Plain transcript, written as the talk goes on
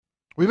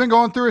We've been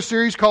going through a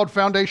series called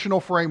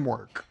Foundational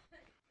Framework.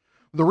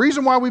 The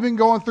reason why we've been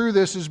going through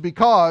this is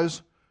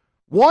because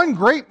one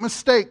great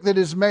mistake that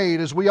is made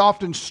is we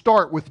often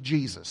start with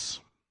Jesus.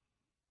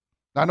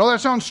 Now, I know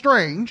that sounds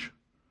strange,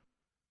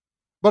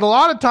 but a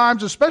lot of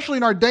times, especially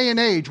in our day and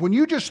age, when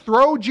you just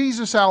throw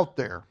Jesus out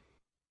there,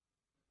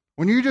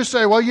 when you just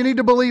say, well, you need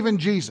to believe in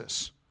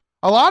Jesus,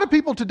 a lot of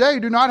people today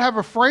do not have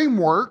a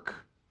framework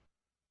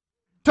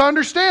to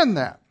understand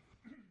that.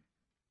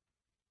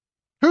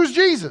 Who's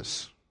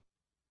Jesus?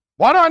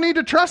 Why do I need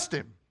to trust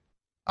Him?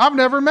 I've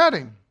never met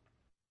Him.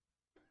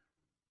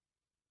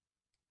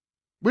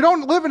 We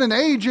don't live in an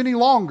age any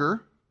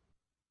longer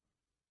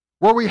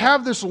where we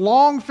have this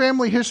long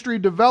family history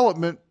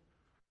development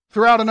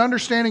throughout an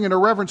understanding and a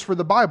reverence for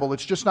the Bible.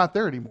 It's just not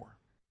there anymore.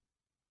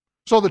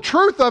 So the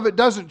truth of it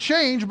doesn't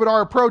change, but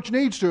our approach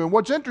needs to. And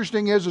what's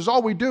interesting is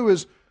all we do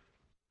is,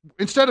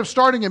 instead of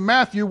starting in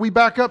Matthew, we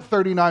back up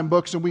 39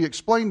 books and we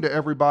explain to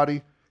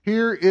everybody,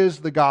 here is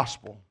the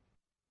gospel.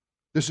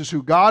 This is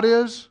who God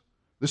is,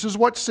 this is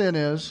what sin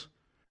is,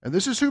 and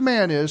this is who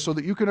man is, so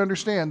that you can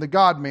understand the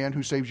God-man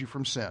who saves you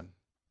from sin.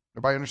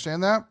 Everybody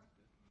understand that?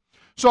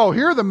 So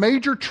here are the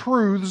major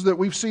truths that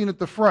we've seen at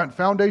the front,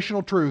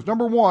 foundational truths.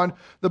 Number one,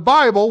 the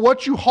Bible,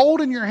 what you hold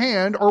in your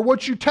hand, or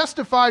what you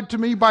testified to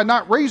me by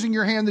not raising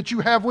your hand that you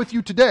have with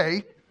you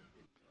today,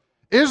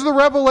 is the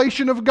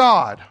revelation of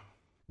God.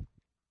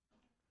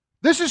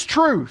 This is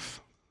truth.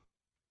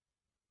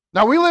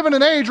 Now, we live in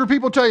an age where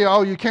people tell you,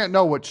 oh, you can't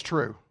know what's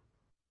true.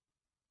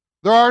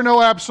 There are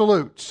no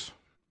absolutes,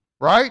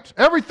 right?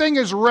 Everything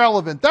is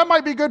relevant. That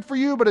might be good for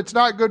you, but it's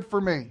not good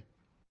for me.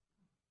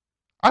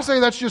 I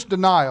say that's just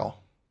denial.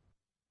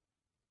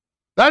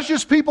 That's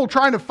just people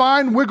trying to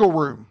find wiggle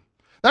room.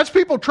 That's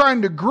people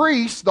trying to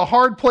grease the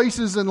hard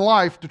places in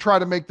life to try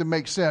to make them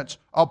make sense,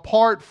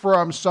 apart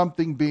from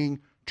something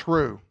being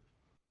true.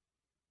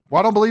 Well,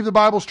 I don't believe the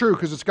Bible's true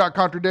because it's got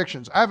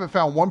contradictions. I haven't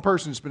found one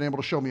person that's been able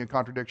to show me a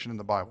contradiction in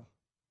the Bible.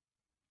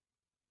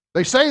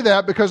 They say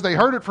that because they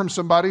heard it from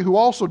somebody who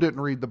also didn't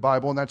read the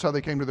Bible, and that's how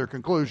they came to their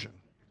conclusion.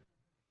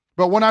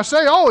 But when I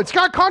say, oh, it's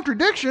got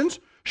contradictions,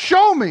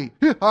 show me.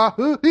 All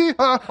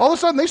of a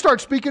sudden they start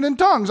speaking in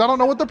tongues. I don't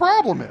know what the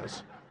problem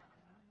is.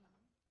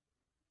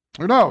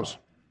 Who knows?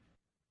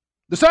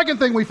 The second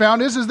thing we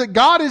found is that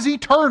God is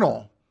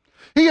eternal.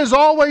 He has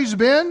always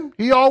been.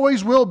 He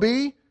always will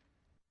be.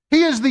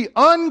 He is the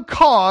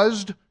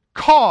uncaused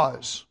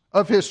cause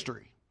of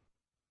history.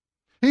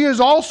 He is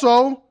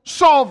also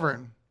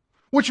sovereign,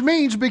 which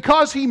means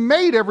because He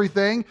made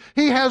everything,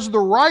 He has the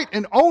right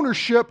and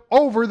ownership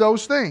over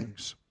those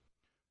things.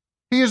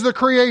 He is the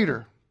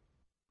creator.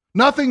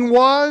 Nothing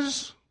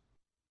was.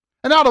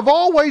 And out of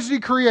all ways He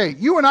create,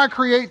 you and I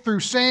create through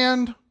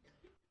sand,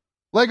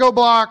 Lego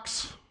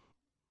blocks.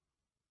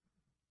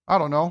 I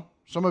don't know.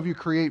 Some of you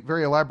create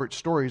very elaborate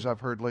stories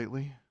I've heard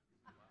lately.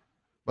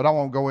 But I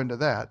won't go into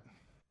that.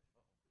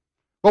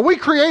 But we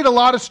create a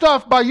lot of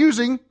stuff by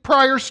using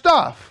prior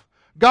stuff.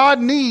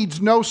 God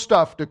needs no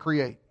stuff to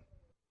create.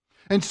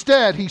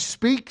 Instead, He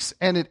speaks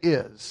and it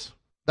is.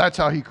 That's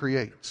how He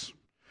creates.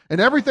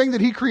 And everything that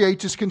He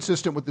creates is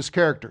consistent with this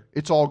character.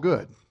 It's all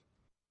good.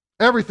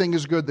 Everything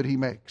is good that He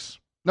makes.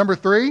 Number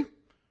 3,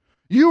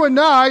 you and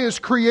I as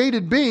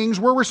created beings,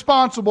 we're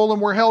responsible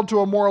and we're held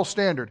to a moral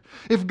standard.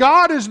 If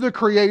God is the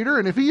creator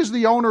and if He is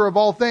the owner of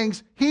all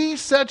things, He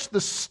sets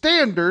the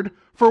standard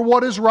for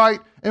what is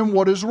right and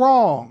what is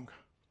wrong.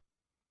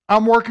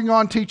 I'm working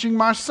on teaching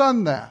my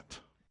son that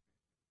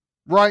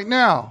right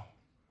now.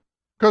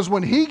 Because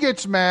when he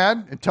gets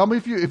mad, and tell me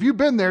if you've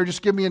been there,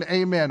 just give me an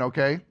amen,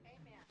 okay?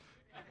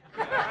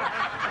 Amen.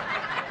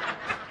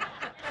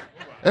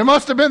 It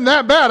must have been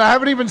that bad. I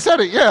haven't even said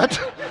it yet.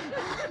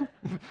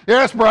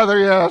 Yes, brother,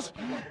 yes.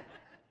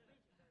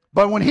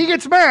 But when he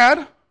gets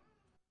mad,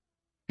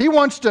 he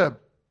wants to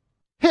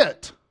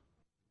hit.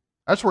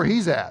 That's where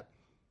he's at.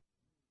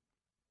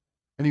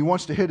 And he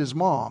wants to hit his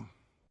mom.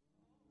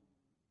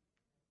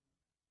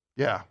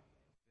 Yeah.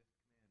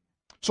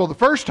 So the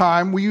first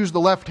time we used the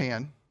left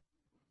hand.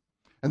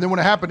 And then when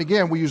it happened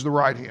again, we used the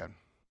right hand.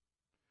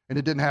 And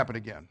it didn't happen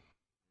again.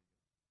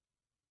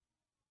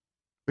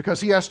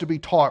 Because he has to be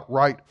taught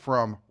right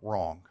from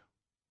wrong.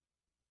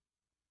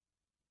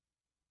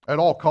 At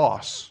all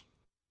costs.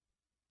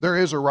 There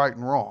is a right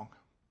and wrong.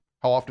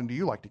 How often do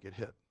you like to get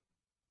hit?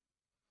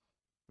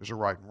 There's a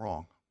right and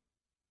wrong.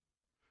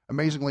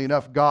 Amazingly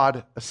enough,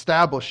 God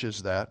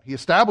establishes that. He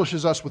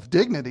establishes us with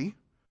dignity,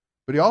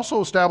 but He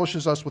also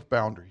establishes us with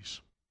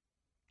boundaries.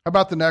 How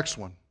about the next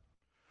one?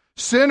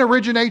 Sin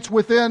originates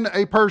within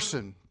a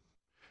person.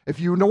 If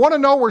you want to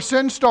know where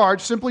sin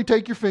starts, simply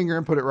take your finger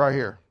and put it right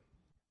here.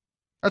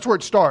 That's where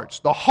it starts.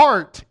 The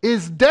heart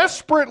is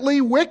desperately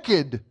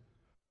wicked.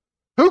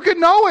 Who can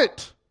know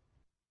it?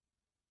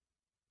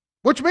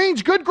 Which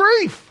means, good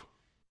grief.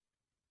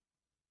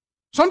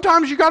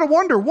 Sometimes you got to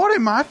wonder, what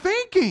am I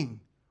thinking?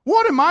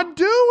 What am I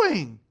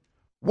doing?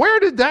 Where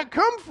did that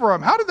come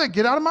from? How did that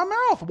get out of my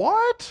mouth?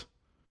 What?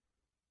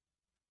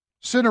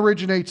 Sin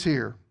originates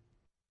here.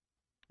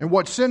 And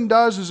what sin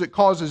does is it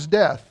causes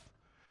death.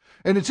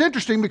 And it's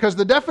interesting because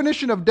the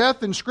definition of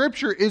death in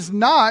Scripture is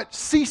not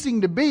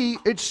ceasing to be,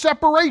 it's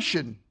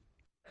separation.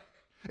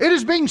 It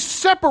is being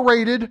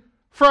separated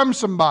from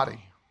somebody,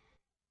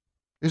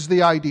 is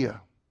the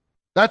idea.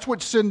 That's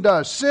what sin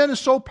does. Sin is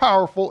so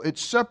powerful, it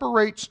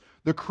separates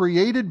the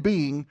created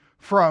being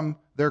from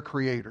their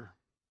Creator.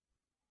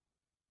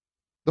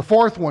 The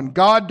fourth one,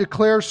 God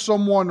declares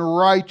someone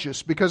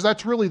righteous, because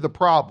that's really the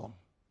problem.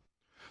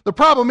 The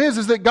problem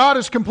is that God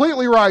is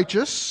completely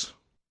righteous,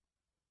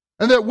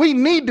 and that we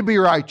need to be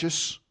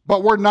righteous,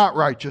 but we're not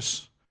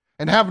righteous,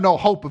 and have no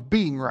hope of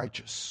being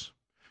righteous.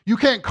 You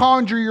can't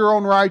conjure your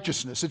own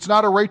righteousness. It's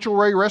not a Rachel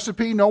Ray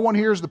recipe. No one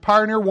here is the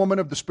pioneer woman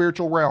of the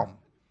spiritual realm.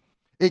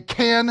 It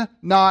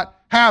cannot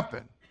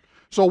happen.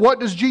 So what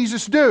does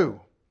Jesus do?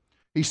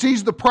 He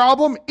sees the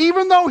problem,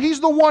 even though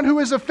he's the one who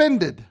is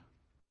offended.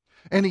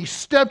 And he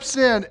steps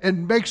in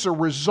and makes a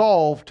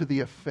resolve to the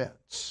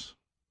offense.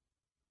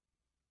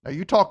 Now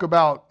you talk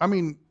about,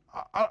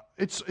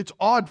 it's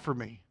odd for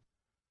me.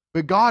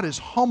 But God is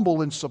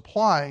humble in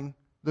supplying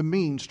the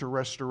means to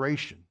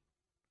restoration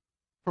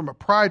from a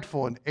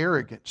prideful and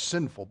arrogant,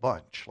 sinful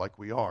bunch like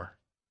we are.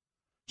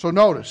 So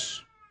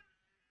notice,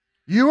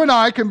 you and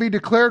I can be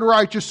declared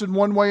righteous in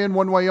one way and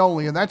one way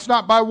only, and that's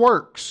not by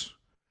works.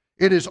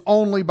 It is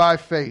only by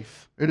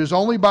faith. It is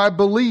only by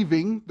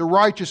believing the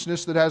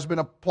righteousness that has been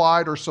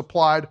applied or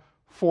supplied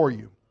for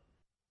you.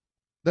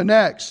 The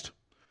next,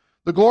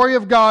 the glory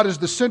of God is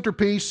the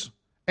centerpiece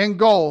and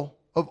goal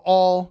of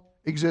all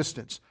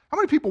existence. How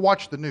many people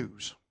watch the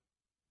news?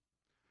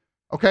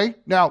 Okay,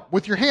 now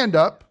with your hand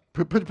up,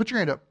 put your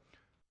hand up.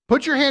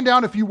 Put your hand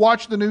down if you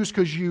watch the news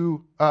because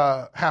you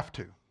have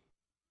to.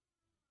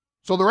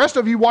 So the rest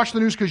of you watch the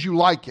news because you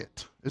like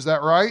it. Is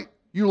that right?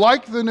 You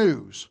like the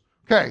news.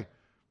 Okay,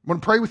 I'm going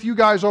to pray with you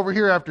guys over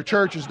here after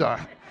church is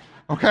done.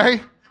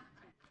 Okay?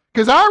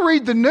 Because I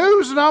read the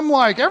news and I'm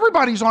like,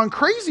 everybody's on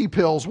crazy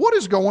pills. What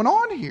is going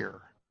on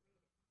here?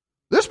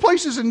 This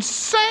place is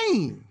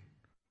insane.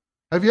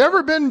 Have you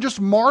ever been just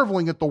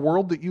marveling at the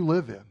world that you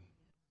live in?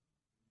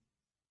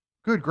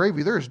 Good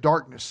gravy, there is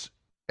darkness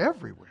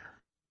everywhere.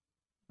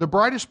 The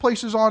brightest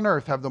places on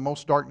earth have the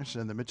most darkness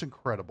in them. It's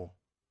incredible.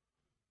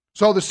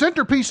 So the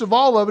centerpiece of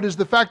all of it is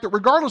the fact that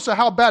regardless of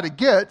how bad it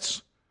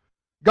gets,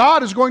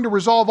 God is going to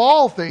resolve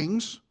all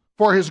things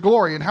for His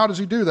glory. And how does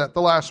He do that?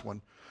 The last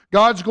one.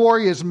 God's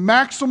glory is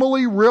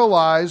maximally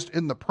realized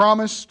in the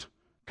promised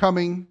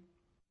coming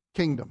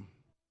kingdom.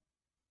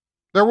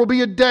 There will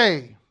be a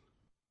day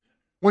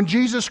when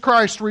Jesus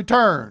Christ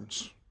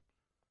returns.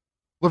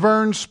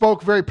 Laverne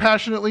spoke very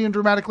passionately and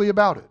dramatically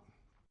about it.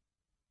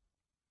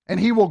 And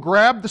He will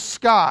grab the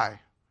sky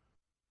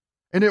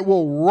and it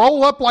will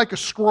roll up like a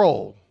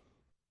scroll.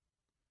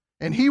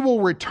 And He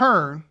will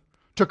return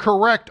to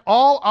correct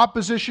all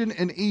opposition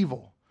and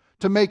evil,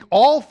 to make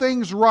all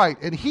things right.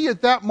 And He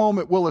at that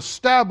moment will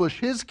establish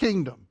His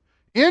kingdom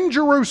in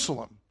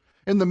Jerusalem,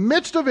 in the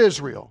midst of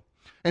Israel.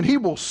 And He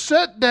will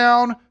sit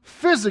down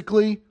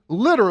physically,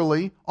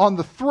 literally, on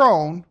the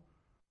throne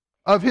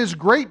of His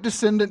great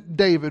descendant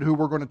David, who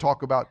we're going to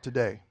talk about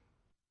today.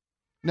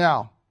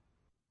 Now,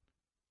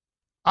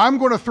 I'm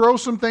going to throw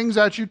some things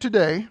at you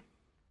today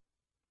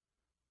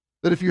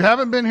that if you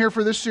haven't been here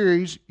for this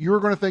series, you're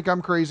going to think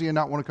I'm crazy and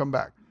not want to come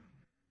back.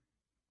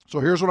 So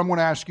here's what I'm going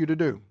to ask you to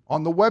do.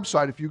 On the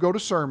website, if you go to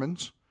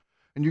sermons,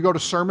 and you go to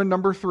sermon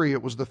number 3,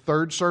 it was the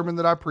third sermon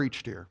that I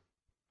preached here.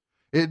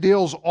 It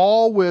deals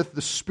all with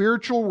the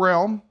spiritual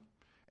realm,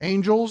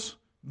 angels,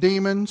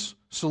 demons,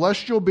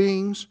 celestial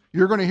beings.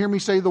 You're going to hear me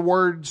say the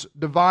words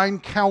divine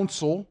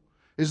counsel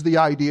is the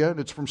idea, and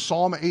it's from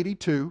Psalm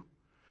 82.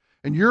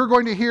 And you're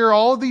going to hear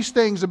all of these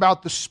things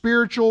about the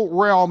spiritual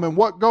realm and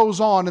what goes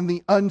on in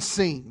the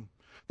unseen.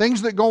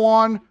 Things that go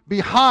on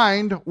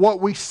behind what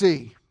we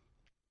see.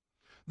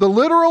 The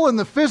literal and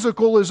the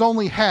physical is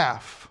only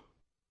half.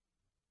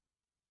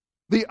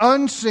 The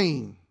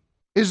unseen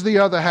is the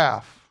other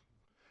half.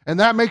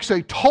 And that makes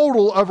a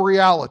total of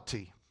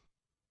reality.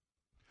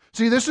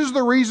 See, this is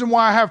the reason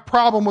why I have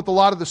problem with a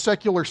lot of the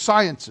secular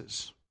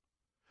sciences.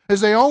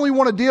 Is they only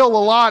want to deal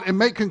a lot and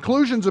make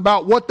conclusions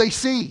about what they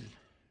see.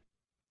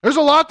 There's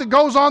a lot that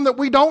goes on that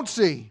we don't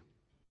see.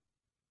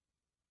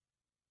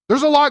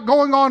 There's a lot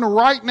going on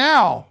right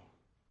now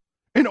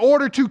in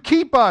order to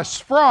keep us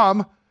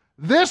from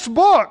this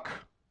book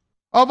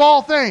of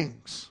all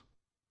things.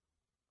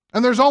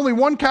 And there's only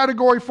one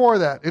category for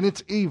that, and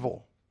it's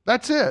evil.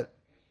 That's it.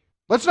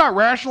 Let's not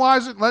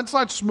rationalize it. Let's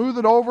not smooth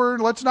it over.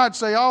 Let's not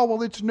say, oh,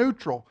 well, it's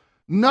neutral.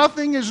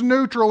 Nothing is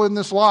neutral in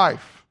this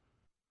life.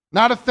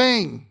 Not a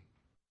thing.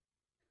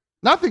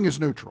 Nothing is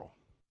neutral.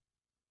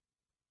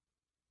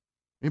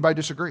 Anybody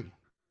disagree?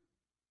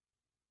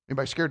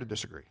 Anybody scared to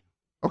disagree?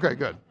 Okay,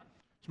 good.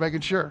 Just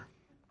making sure.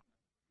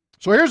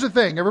 So here's the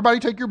thing. Everybody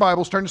take your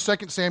Bibles, turn to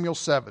 2 Samuel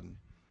 7.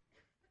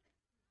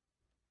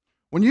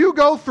 When you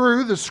go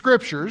through the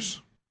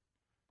Scriptures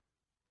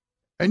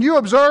and you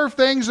observe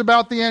things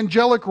about the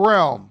angelic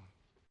realm,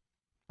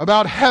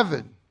 about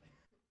heaven,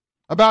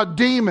 about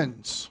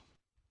demons,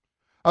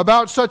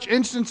 about such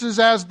instances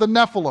as the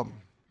Nephilim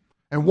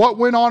And what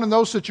went on in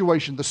those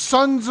situations? The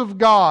sons of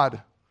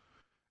God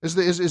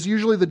is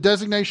usually the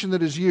designation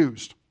that is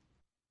used.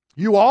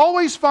 You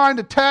always find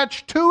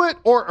attached to it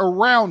or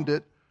around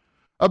it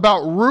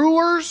about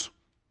rulers,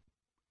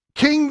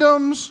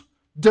 kingdoms,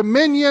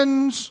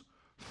 dominions,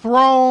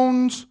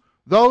 thrones,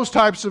 those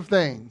types of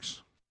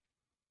things.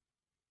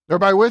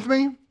 Everybody with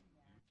me?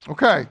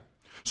 Okay.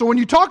 So when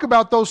you talk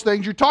about those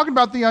things, you're talking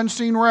about the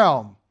unseen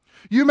realm.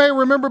 You may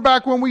remember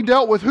back when we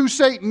dealt with who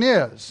Satan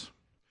is.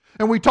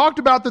 And we talked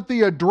about that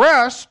the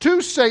address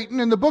to Satan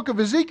in the book of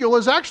Ezekiel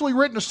is actually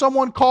written to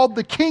someone called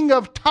the king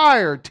of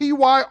Tyre,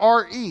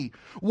 Tyre.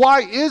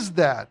 Why is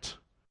that?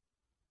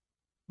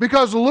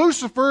 Because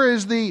Lucifer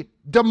is the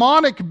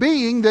demonic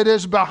being that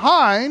is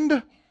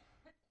behind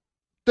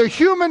the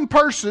human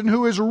person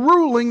who is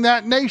ruling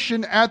that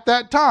nation at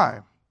that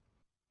time.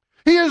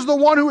 He is the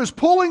one who is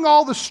pulling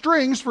all the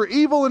strings for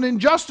evil and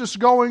injustice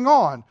going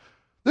on.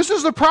 This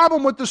is the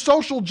problem with the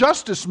social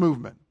justice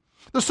movement.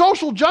 The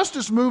social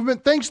justice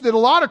movement thinks that a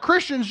lot of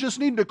Christians just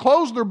need to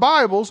close their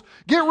Bibles,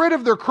 get rid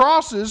of their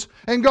crosses,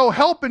 and go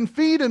help and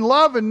feed and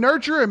love and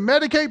nurture and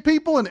medicate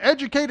people and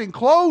educate and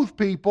clothe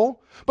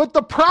people. But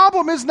the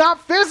problem is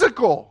not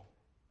physical.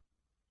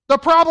 The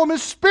problem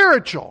is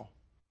spiritual.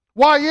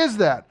 Why is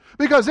that?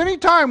 Because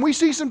anytime we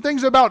see some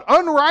things about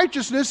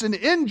unrighteousness and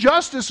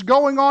injustice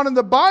going on in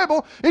the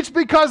Bible, it's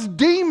because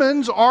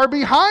demons are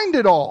behind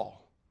it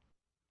all.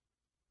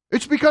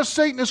 It's because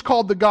Satan is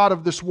called the god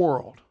of this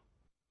world.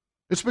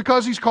 It's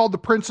because he's called the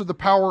prince of the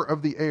power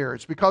of the air.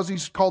 It's because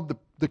he's called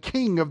the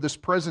king of this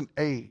present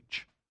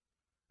age.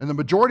 And the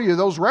majority of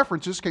those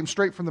references came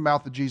straight from the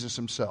mouth of Jesus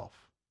himself.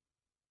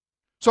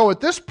 So at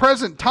this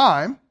present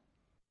time,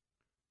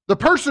 the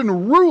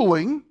person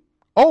ruling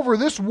over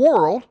this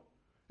world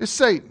is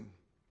Satan.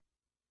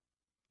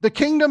 The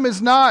kingdom is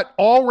not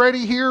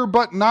already here,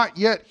 but not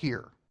yet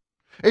here.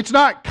 It's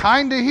not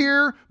kind of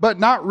here, but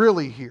not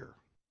really here.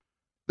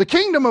 The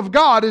kingdom of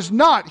God is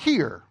not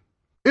here.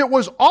 It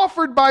was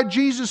offered by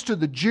Jesus to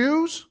the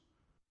Jews.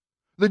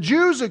 The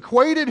Jews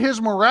equated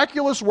his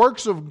miraculous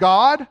works of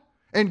God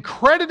and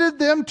credited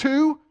them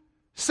to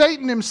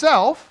Satan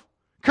himself,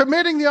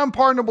 committing the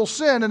unpardonable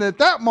sin. And at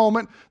that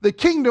moment, the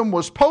kingdom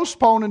was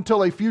postponed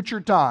until a future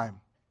time.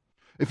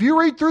 If you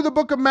read through the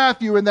book of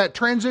Matthew and that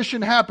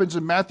transition happens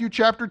in Matthew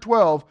chapter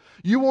 12,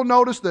 you will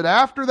notice that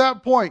after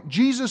that point,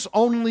 Jesus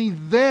only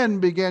then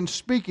began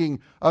speaking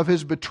of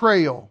his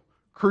betrayal,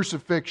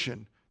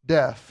 crucifixion,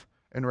 death,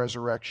 and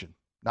resurrection.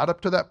 Not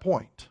up to that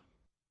point.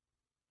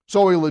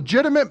 So a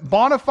legitimate,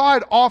 bona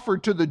fide offer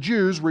to the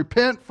Jews,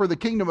 repent for the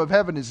kingdom of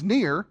heaven is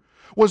near,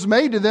 was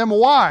made to them.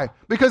 Why?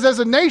 Because as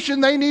a nation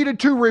they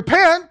needed to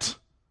repent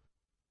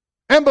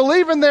and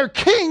believe in their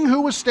king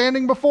who was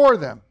standing before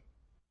them.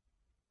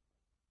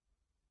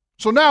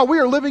 So now we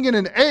are living in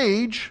an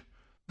age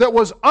that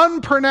was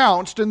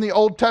unpronounced in the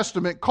Old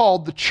Testament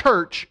called the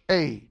church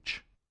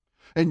age.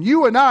 And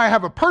you and I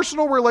have a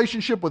personal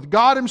relationship with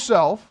God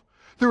himself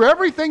through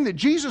everything that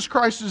Jesus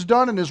Christ has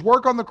done in his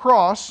work on the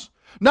cross,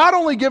 not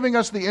only giving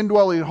us the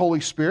indwelling Holy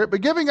Spirit,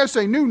 but giving us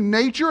a new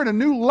nature and a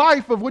new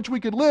life of which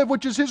we could live,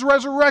 which is his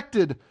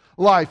resurrected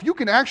life. You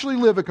can actually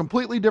live a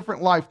completely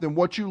different life than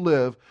what you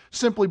live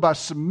simply by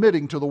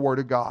submitting to the Word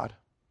of God.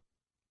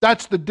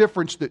 That's the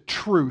difference that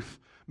truth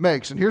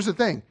makes. And here's the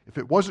thing, if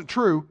it wasn't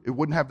true, it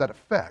wouldn't have that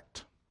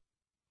effect.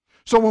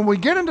 So when we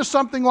get into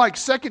something like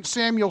 2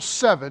 Samuel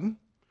 7,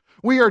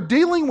 we are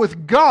dealing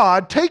with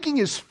God taking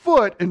his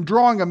foot and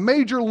drawing a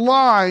major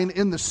line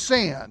in the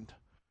sand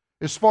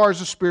as far as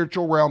the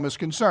spiritual realm is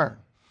concerned.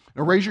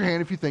 Now raise your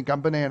hand if you think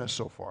I'm bananas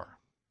so far.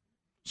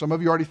 Some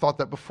of you already thought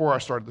that before I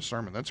started the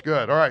sermon. That's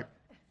good. All right.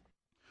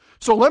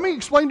 So let me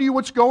explain to you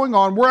what's going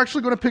on. We're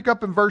actually going to pick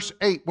up in verse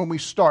 8 when we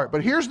start.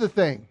 But here's the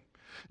thing.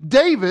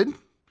 David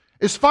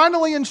is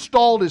finally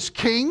installed as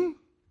king.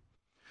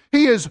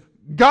 He has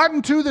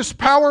gotten to this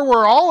power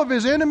where all of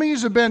his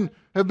enemies have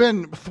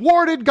been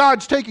thwarted.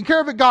 God's taking care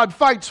of it. God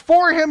fights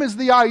for him is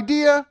the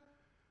idea.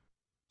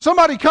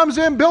 Somebody comes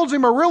in, builds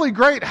him a really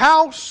great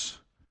house.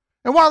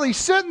 And while he's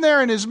sitting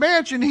there in his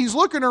mansion, he's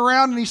looking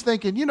around and he's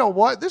thinking, you know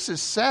what? This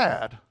is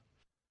sad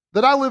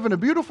that I live in a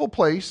beautiful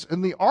place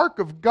and the ark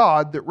of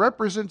God that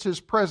represents his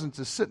presence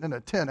is sitting in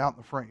a tent out in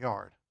the front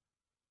yard.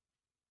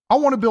 I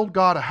want to build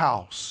God a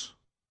house.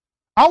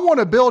 I want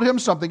to build him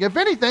something. If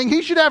anything,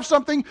 he should have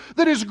something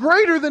that is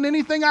greater than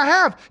anything I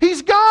have.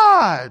 He's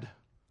God.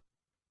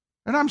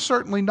 And I'm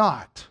certainly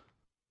not.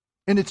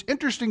 And it's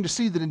interesting to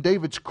see that in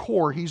David's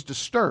core, he's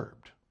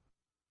disturbed.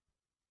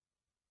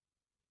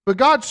 But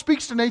God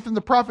speaks to Nathan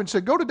the prophet and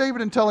said, go to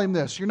David and tell him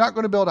this. You're not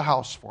going to build a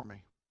house for me.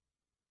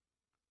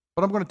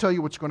 But I'm going to tell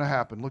you what's going to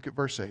happen. Look at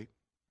verse 8.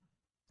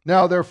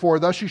 Now, therefore,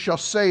 thus you shall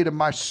say to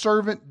my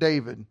servant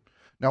David.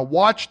 Now,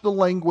 watch the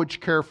language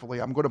carefully.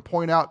 I'm going to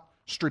point out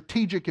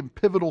strategic and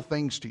pivotal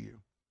things to you.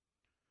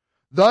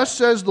 Thus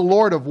says the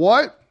Lord of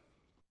what?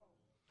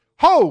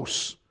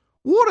 Hosts.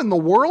 What in the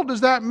world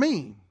does that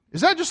mean?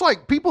 Is that just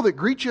like people that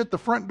greet you at the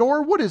front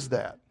door? What is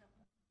that?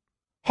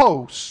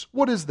 Hosts.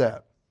 What is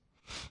that?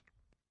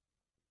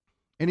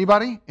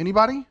 Anybody?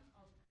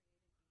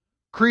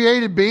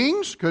 created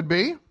beings, could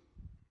be.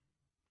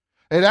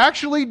 It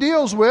actually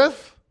deals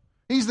with,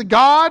 he's the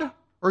God,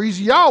 or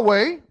he's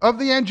Yahweh of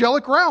the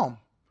angelic realm.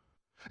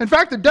 In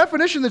fact, the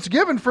definition that's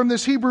given from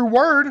this Hebrew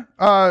word,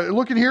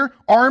 look at here,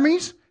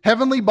 armies,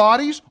 heavenly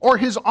bodies, or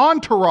his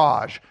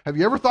entourage. Have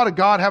you ever thought of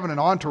God having an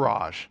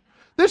entourage?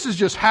 This is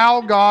just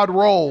how God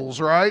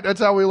rolls, right? That's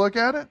how we look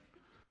at it.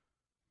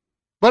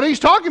 But he's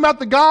talking about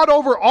the God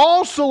over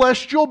all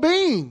celestial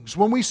beings.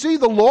 When we see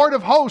the Lord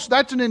of hosts,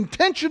 that's an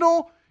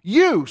intentional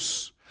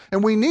use.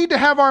 And we need to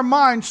have our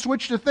minds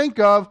switched to think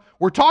of,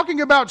 we're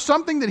talking about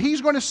something that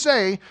he's going to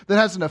say that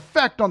has an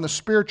effect on the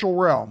spiritual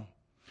realm.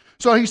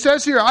 So he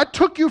says here, I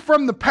took you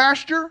from the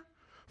pasture,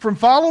 from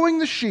following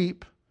the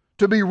sheep,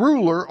 to be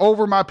ruler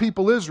over my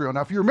people Israel.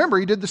 Now, if you remember,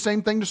 he did the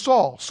same thing to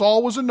Saul.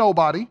 Saul was a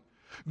nobody.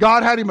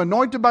 God had him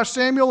anointed by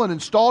Samuel and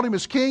installed him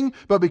as king,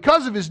 but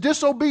because of his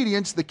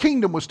disobedience, the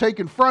kingdom was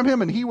taken from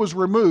him and he was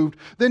removed.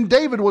 Then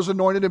David was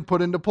anointed and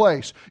put into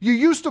place. You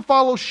used to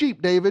follow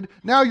sheep, David.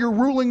 Now you're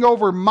ruling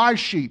over my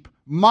sheep,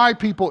 my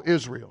people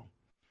Israel.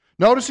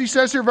 Notice he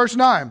says here, verse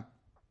 9,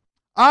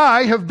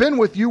 I have been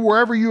with you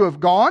wherever you have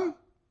gone,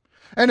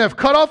 and have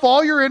cut off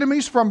all your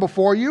enemies from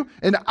before you,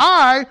 and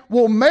I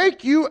will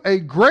make you a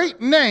great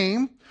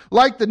name,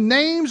 like the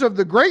names of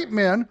the great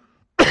men,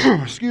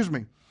 excuse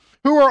me,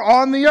 who are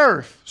on the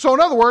earth. So in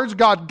other words,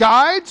 God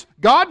guides,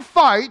 God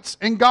fights,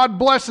 and God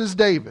blesses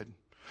David.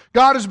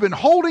 God has been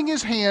holding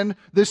his hand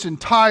this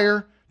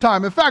entire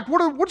time. In fact,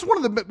 what's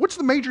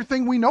the major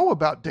thing we know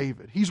about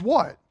David? He's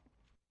what?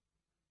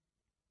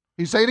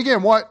 He say it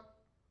again, what?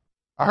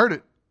 I heard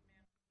it.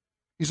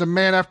 He's a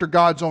man after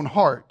God's own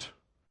heart.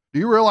 Do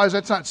you realize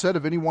that's not said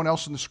of anyone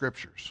else in the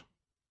Scriptures?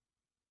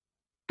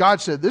 God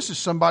said, this is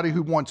somebody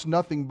who wants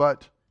nothing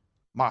but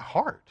my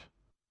heart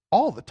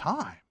all the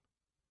time.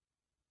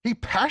 He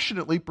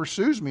passionately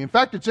pursues me. In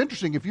fact, it's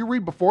interesting. If you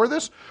read before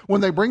this,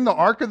 when they bring the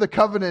Ark of the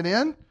Covenant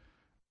in,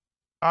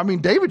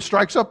 David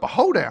strikes up a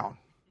hoedown.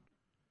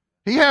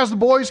 He has the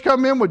boys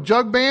come in with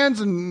jug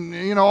bands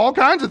and, all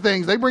kinds of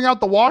things. They bring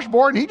out the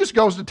washboard and he just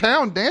goes to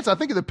town and dances. I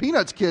think of the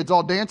Peanuts kids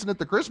all dancing at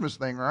the Christmas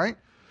thing, right?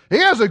 He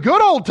has a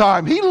good old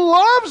time. He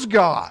loves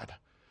God.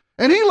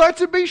 And he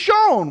lets it be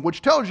shown,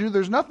 which tells you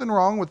there's nothing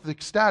wrong with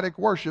ecstatic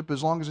worship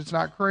as long as it's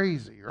not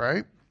crazy,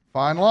 right?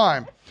 Fine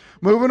line.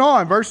 Moving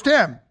on, verse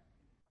 10.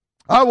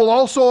 I will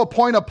also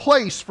appoint a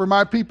place for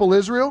my people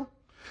Israel,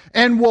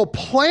 and will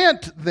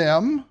plant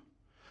them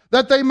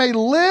that they may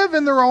live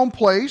in their own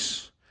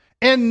place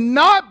and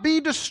not be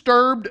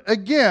disturbed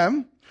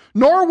again,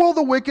 nor will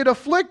the wicked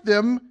afflict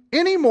them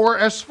anymore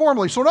as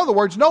formerly. So in other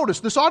words, notice,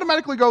 this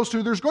automatically goes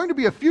to there's going to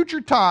be a future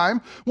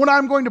time when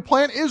I'm going to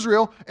plant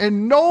Israel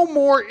and no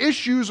more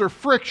issues or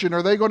friction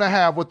are they going to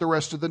have with the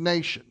rest of the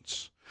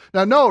nations.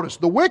 Now notice,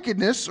 the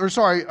wickedness,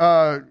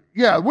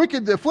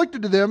 wicked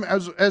afflicted to them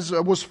as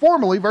was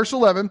formerly, verse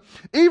 11,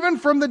 even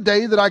from the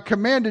day that I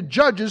commanded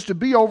judges to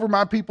be over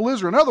my people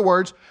Israel. In other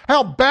words,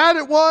 how bad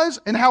it was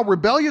and how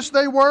rebellious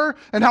they were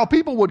and how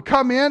people would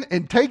come in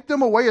and take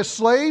them away as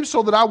slaves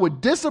so that I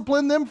would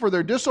discipline them for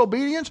their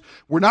disobedience.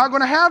 We're not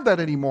going to have that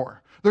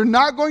anymore. They're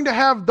not going to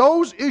have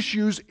those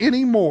issues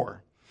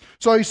anymore.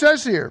 So he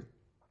says here,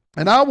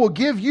 and I will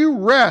give you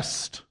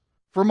rest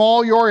from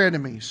all your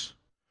enemies.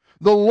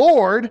 The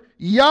Lord,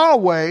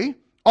 Yahweh,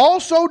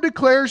 also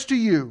declares to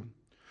you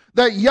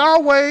that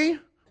Yahweh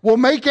will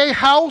make a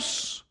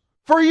house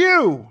for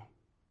you.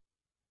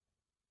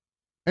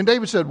 And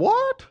David said,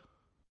 what?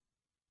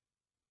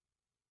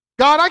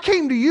 God, I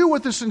came to you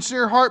with a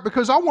sincere heart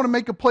because I want to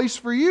make a place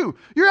for you.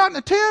 You're out in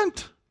a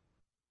tent.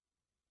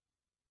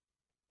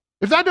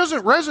 If that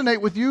doesn't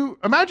resonate with you,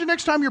 imagine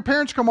next time your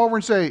parents come over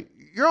and say,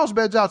 your all's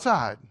bed's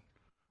outside.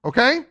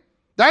 Okay?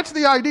 That's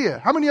the idea.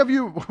 How many of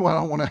you, well, I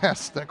don't want to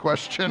ask that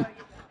question.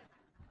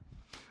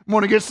 I'm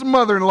going to get some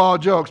mother-in-law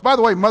jokes. By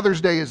the way,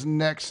 Mother's Day is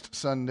next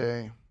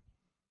Sunday.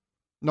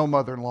 No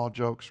mother-in-law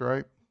jokes,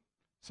 right?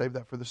 Save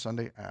that for the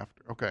Sunday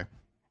after. Okay.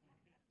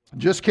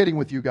 Just kidding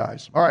with you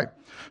guys. All right.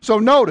 So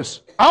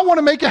notice, I want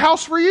to make a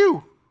house for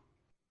you.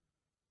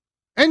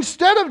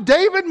 Instead of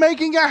David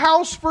making a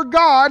house for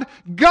God,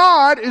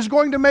 God is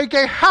going to make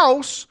a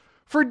house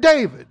for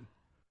David.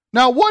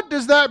 Now, what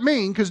does that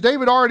mean? Because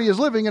David already is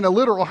living in a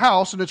literal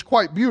house, and it's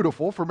quite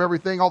beautiful from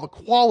everything, all the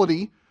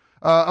quality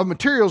of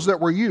materials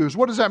that were used.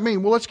 What does that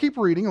mean? Well, let's keep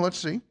reading and let's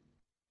see.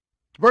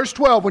 Verse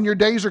 12, when your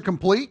days are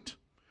complete,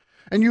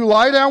 and you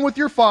lie down with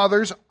your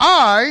fathers,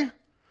 I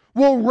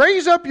will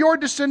raise up your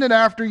descendant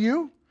after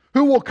you,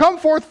 who will come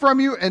forth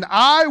from you, and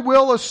I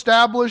will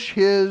establish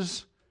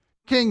his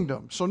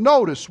kingdom. So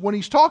notice, when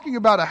he's talking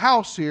about a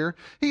house here,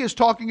 he is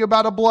talking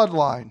about a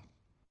bloodline.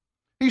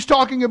 He's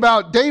talking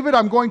about, David,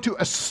 I'm going to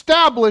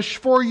establish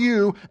for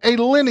you a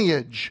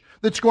lineage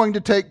that's going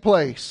to take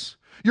place.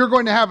 You're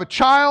going to have a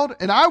child,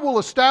 and I will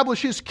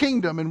establish his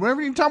kingdom. And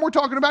every time we're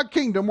talking about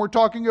kingdom, we're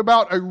talking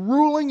about a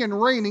ruling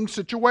and reigning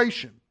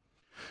situation.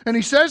 And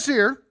he says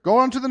here, go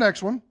on to the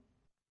next one,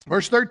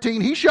 verse 13,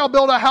 he shall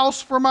build a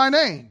house for my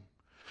name,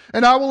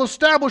 and I will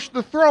establish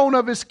the throne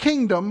of his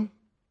kingdom.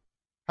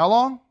 How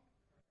long?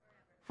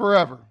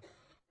 Forever.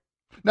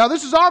 Now,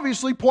 this is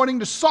obviously pointing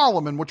to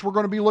Solomon, which we're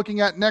going to be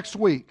looking at next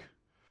week.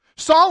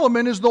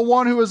 Solomon is the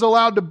one who is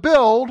allowed to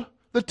build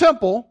the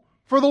temple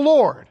for the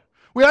Lord.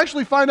 We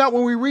actually find out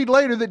when we read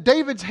later that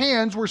David's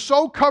hands were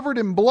so covered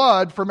in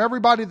blood from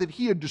everybody that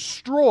he had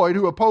destroyed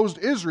who opposed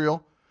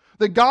Israel,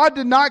 that God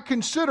did not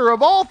consider,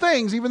 of all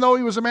things, even though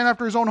he was a man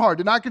after his own heart,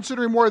 did not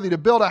consider him worthy to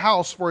build a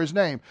house for his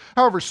name.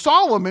 However,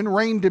 Solomon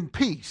reigned in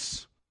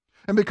peace.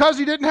 And because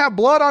he didn't have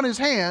blood on his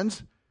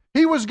hands,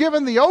 he was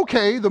given the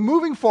okay, the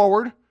moving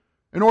forward,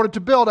 in order to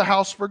build a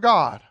house for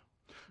God.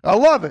 I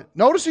love it.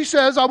 Notice he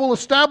says, I will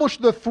establish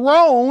the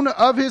throne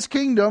of his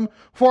kingdom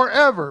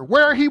forever,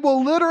 where he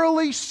will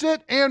literally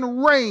sit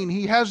and reign.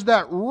 He has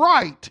that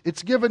right.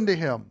 It's given to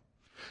him.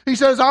 He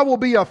says, I will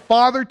be a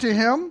father to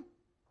him,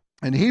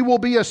 and he will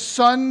be a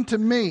son to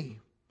me.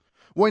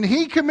 When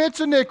he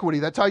commits iniquity,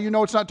 that's how you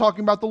know it's not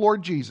talking about the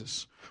Lord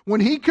Jesus. When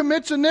he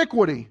commits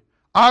iniquity,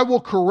 I will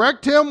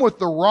correct him with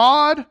the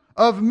rod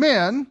of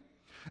men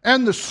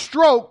and the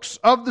strokes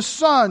of the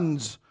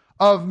sons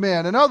of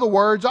men. In other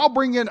words, I'll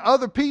bring in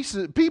other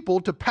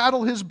people to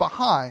paddle his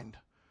behind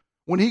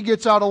when he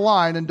gets out of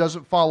line and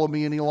doesn't follow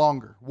me any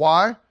longer.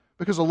 Why?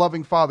 Because a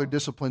loving father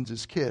disciplines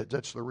his kids.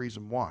 That's the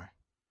reason why.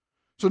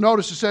 So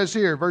notice it says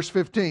here, verse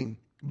 15,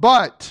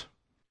 but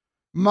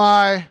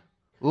my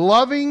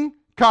loving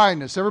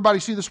kindness. Everybody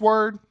see this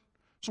word?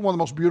 It's one of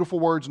the most beautiful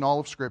words in all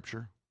of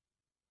Scripture.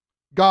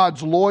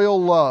 God's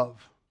loyal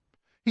love.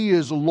 He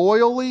is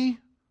loyally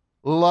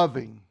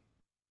loving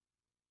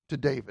to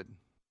David.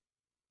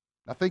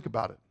 Now think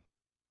about it.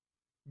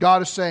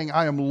 God is saying,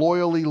 I am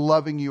loyally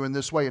loving you in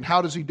this way. And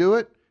how does he do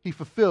it? He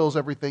fulfills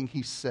everything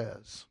he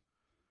says.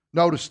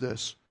 Notice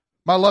this.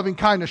 My loving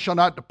kindness shall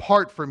not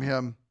depart from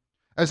him,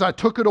 as I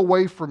took it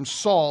away from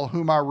Saul,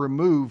 whom I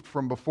removed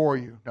from before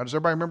you. Now, does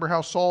everybody remember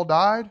how Saul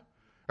died?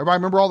 Everybody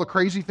remember all the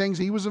crazy things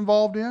he was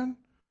involved in?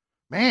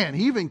 Man,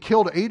 he even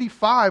killed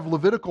 85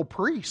 Levitical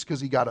priests because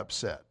he got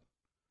upset.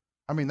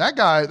 I mean, that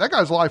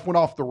guy's life went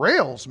off the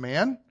rails,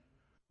 man.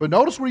 But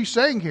notice what he's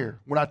saying here.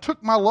 When I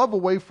took my love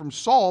away from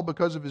Saul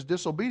because of his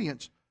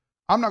disobedience,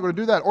 I'm not going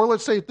to do that. Or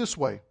let's say it this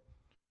way.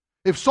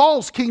 If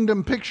Saul's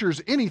kingdom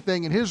pictures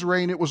anything in his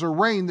reign, it was a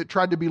reign that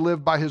tried to be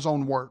lived by his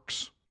own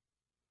works.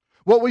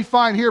 What we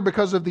find here,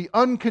 because of the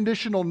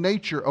unconditional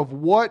nature of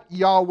what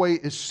Yahweh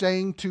is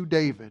saying to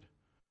David,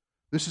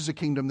 this is a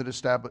kingdom that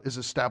is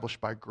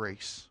established by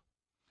grace.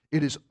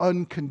 It is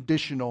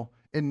unconditional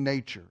in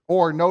nature.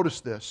 Or notice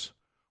this.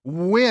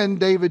 When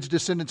David's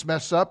descendants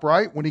mess up,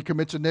 right? When he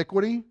commits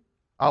iniquity,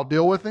 I'll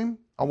deal with him.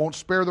 I won't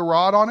spare the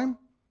rod on him.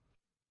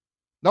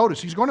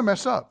 Notice, he's going to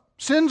mess up.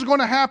 Sin's going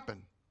to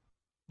happen.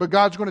 But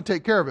God's going to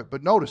take care of it.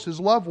 But notice, his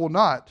love will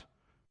not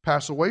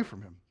pass away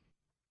from him.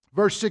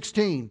 Verse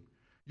 16,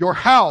 your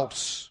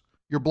house,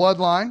 your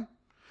bloodline,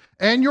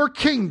 and your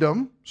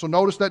kingdom, so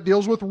notice that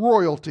deals with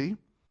royalty,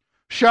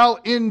 shall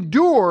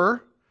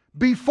endure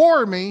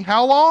before me,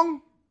 how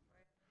long?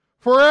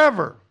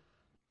 Forever.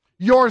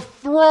 Your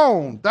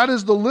throne, that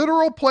is the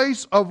literal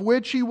place of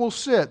which he will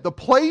sit. The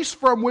place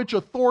from which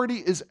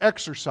authority is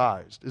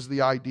exercised is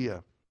the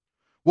idea.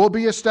 Will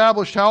be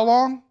established how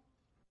long?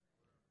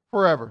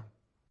 Forever.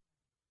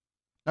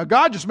 Now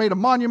God just made a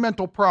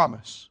monumental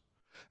promise.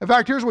 In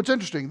fact, here's what's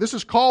interesting. This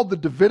is called the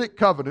Davidic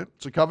covenant.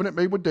 It's a covenant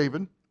made with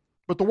David,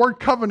 but the word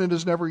covenant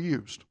is never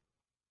used.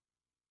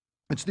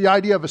 It's the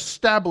idea of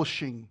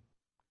establishing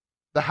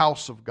the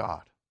house of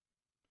God.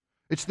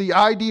 It's the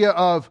idea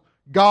of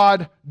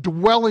God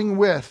dwelling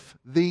with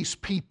these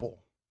people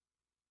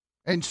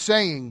and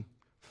saying,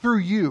 through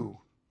you,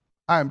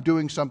 I am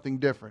doing something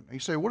different. And you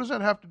say, what does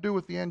that have to do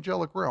with the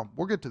angelic realm?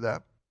 We'll get to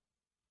that.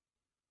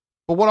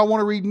 But what I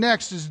want to read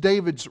next is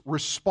David's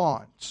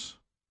response.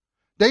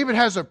 David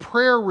has a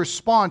prayer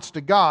response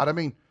to God. I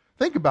mean,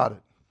 think about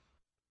it.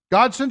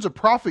 God sends a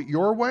prophet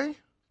your way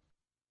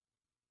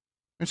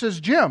and says,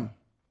 Jim,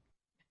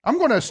 I'm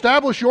going to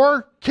establish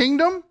your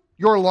kingdom,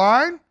 your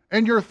line,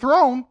 and your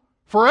throne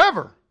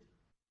forever.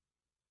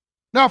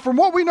 Now, from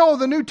what we know of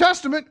the New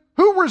Testament,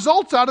 who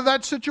results out of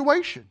that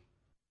situation?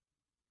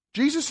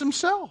 Jesus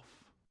himself.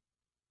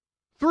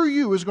 Through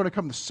you is going to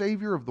come the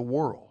Savior of the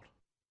world.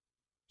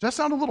 Does that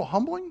sound a little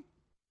humbling?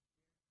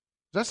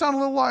 Does that sound a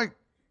little like,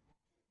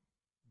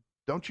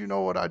 don't you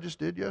know what I just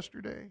did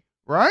yesterday?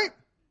 Right?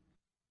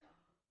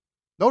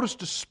 Notice,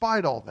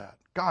 despite all that,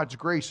 God's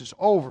grace is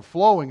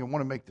overflowing and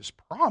want to make this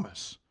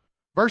promise.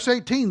 Verse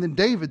 18, then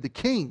David the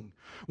king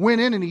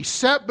went in and he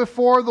sat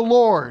before the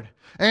Lord.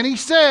 And he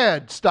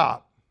said,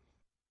 stop.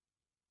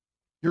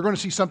 You're going to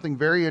see something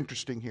very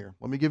interesting here.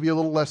 Let me give you a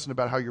little lesson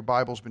about how your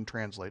Bible's been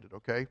translated,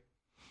 okay?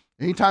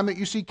 Anytime that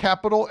you see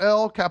capital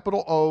L,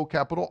 capital O,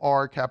 capital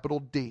R,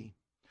 capital D,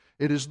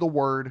 it is the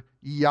word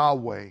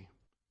Yahweh,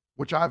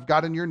 which I've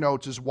got in your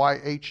notes as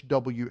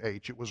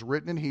YHWH. It was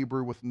written in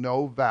Hebrew with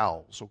no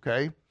vowels,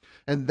 okay?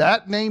 And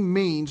that name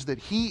means that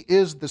he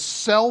is the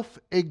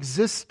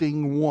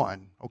self-existing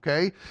one,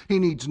 okay? He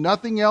needs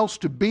nothing else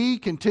to be,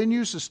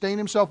 continue, sustain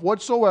himself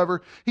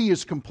whatsoever. He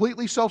is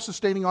completely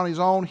self-sustaining on his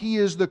own. He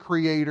is the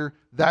creator.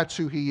 That's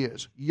who he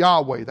is.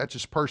 Yahweh, that's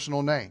his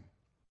personal name.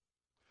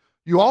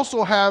 You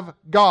also have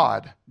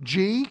God,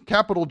 G,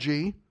 capital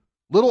G,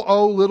 little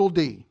o, little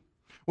d,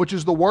 which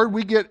is the word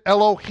we get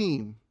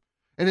Elohim.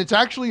 And it's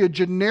actually a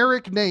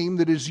generic name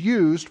that is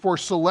used for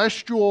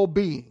celestial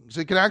beings.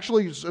 It can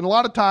actually, and a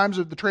lot of times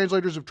the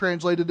translators have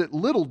translated it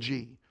little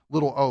g,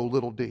 little o,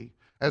 little d,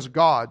 as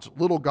gods,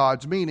 little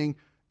gods, meaning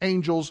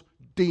angels,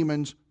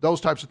 demons, those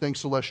types of things,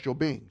 celestial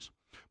beings.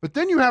 But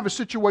then you have a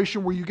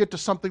situation where you get to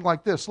something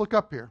like this. Look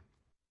up here.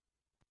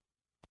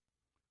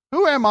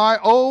 Who am I,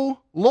 O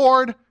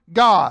Lord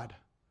God?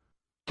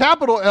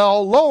 Capital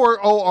L,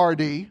 lower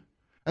O-R-D.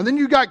 And then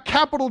you got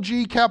capital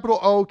G, capital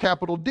O,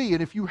 capital D.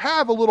 And if you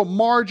have a little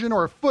margin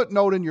or a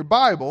footnote in your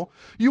Bible,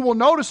 you will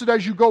notice that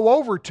as you go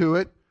over to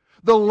it,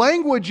 the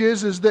language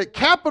is that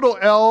capital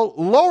L,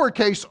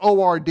 lowercase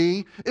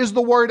O-R-D, is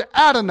the word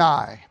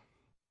Adonai.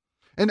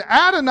 And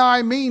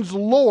Adonai means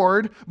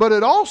Lord, but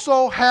it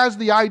also has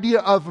the idea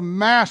of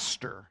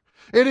master.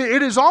 It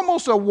is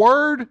almost a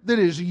word that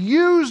is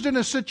used in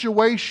a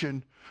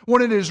situation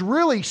when it is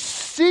really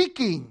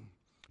seeking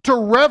to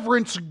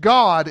reverence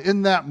God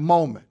in that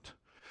moment.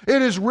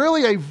 It is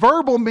really a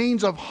verbal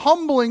means of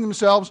humbling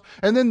themselves,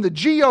 and then the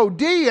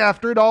G-O-D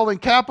after it, all in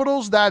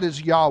capitals, that is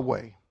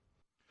Yahweh.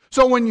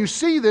 So when you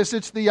see this,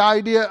 it's the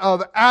idea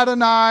of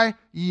Adonai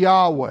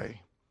Yahweh.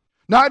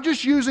 Not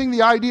just using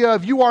the idea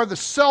of you are the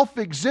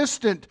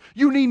self-existent,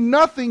 you need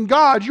nothing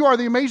God, you are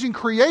the amazing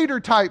creator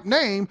type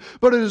name,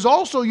 but it is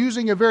also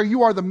using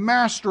you are the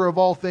master of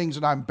all things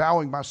and I'm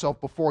bowing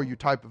myself before you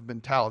type of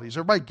mentality. Does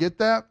everybody get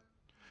that?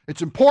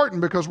 It's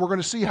important because we're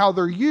going to see how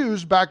they're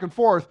used back and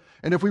forth.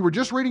 And if we were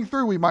just reading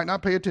through, we might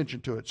not pay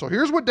attention to it. So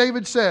here's what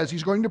David says.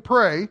 He's going to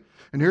pray,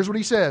 and here's what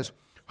he says.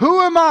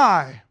 Who am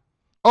I,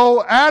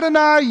 O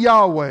Adonai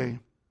Yahweh,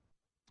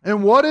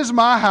 and what is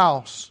my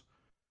house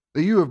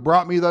that you have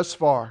brought me thus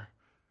far?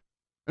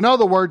 In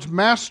other words,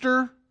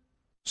 Master,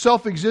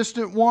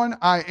 self-existent one,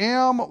 I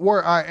am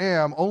where I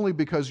am only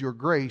because your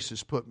grace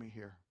has put me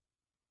here,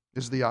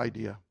 is the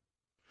idea.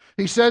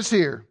 He says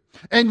here,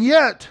 and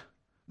yet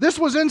this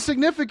was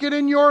insignificant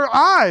in your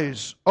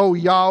eyes, O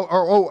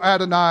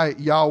Adonai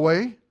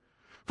Yahweh,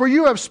 for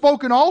you have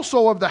spoken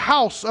also of the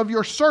house of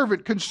your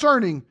servant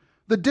concerning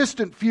the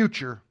distant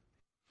future.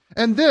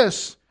 And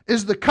this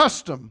is the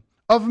custom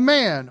of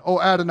man, O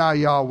Adonai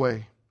Yahweh.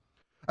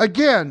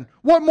 Again,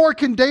 what more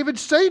can David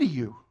say to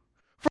you?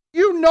 For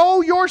you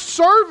know your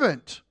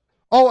servant,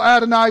 O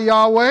Adonai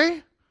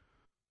Yahweh,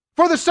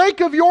 for the sake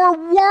of your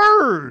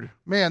word.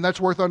 Man, that's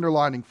worth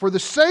underlining. For the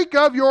sake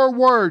of your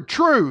word,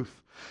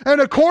 truth, and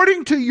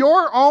according to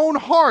your own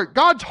heart.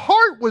 God's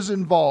heart was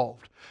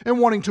involved in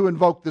wanting to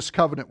invoke this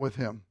covenant with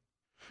him.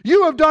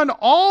 You have done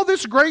all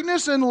this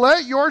greatness and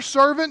let your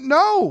servant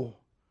know.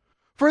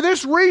 For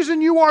this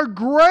reason you are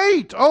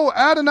great, O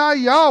Adonai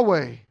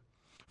Yahweh.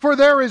 For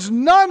there is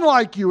none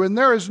like you, and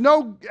there is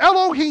no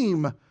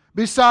Elohim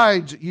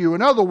besides you.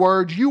 In other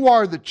words, you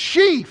are the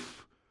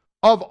chief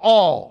of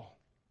all.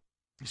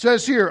 He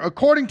says here,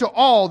 according to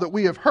all that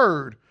we have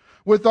heard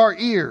with our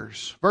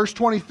ears. Verse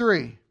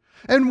 23.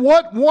 And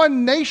what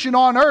one nation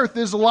on earth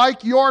is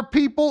like your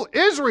people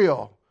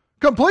Israel?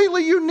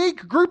 Completely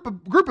unique group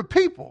of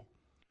people,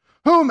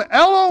 whom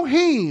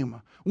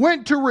Elohim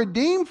went to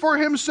redeem for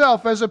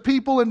himself as a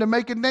people and to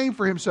make a name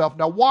for himself.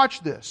 Now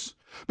watch this,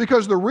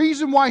 because the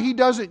reason why he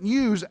doesn't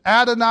use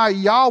Adonai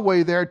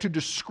Yahweh there to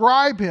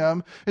describe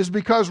him is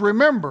because,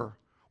 remember,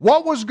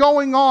 what was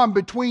going on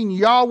between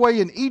Yahweh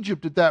and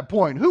Egypt at that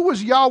point? Who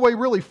was Yahweh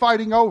really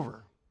fighting over?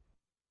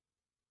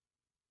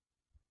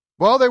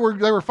 Well, they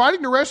were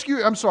fighting to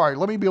rescue. I'm sorry,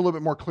 let me be a little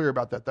bit more clear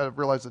about that. I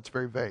realize that's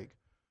very vague.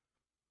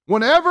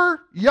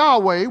 Whenever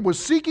Yahweh was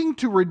seeking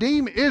to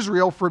redeem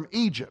Israel from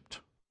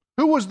Egypt,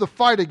 who was the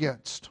fight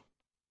against?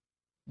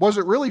 Was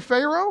it really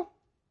Pharaoh?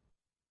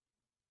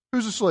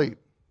 Who's asleep?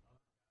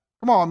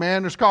 Come on,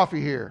 man, there's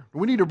coffee here. Do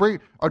we need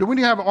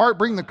to have Art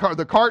bring the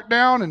cart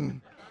down?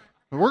 And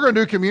we're going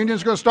to do communion.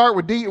 It's going to start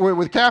with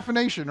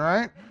caffeination,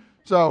 right?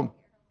 So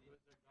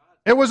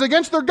it was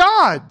against their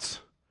gods.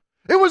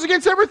 It was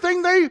against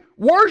everything they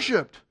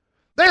worshipped.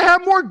 They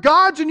had more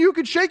gods than you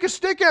could shake a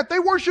stick at. They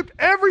worshipped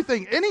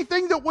everything.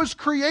 Anything that was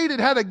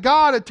created had a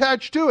god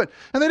attached to it.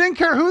 And they didn't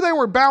care who they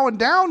were bowing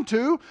down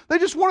to. They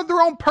just wanted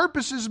their own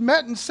purposes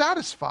met and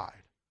satisfied.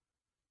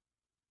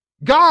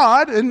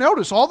 God, and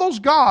notice all those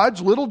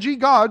gods, little g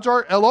gods,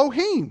 are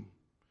Elohim.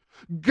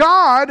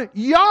 God,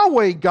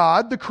 Yahweh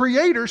God, the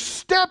Creator,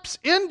 steps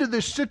into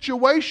this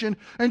situation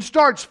and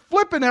starts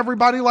flipping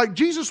everybody like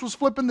Jesus was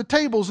flipping the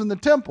tables in the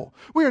temple.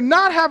 We are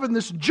not having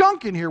this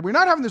junk in here. We're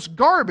not having this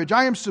garbage.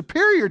 I am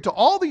superior to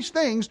all these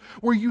things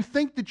where you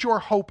think that your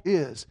hope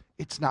is.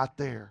 It's not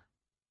there.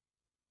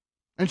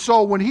 And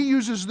so when he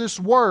uses this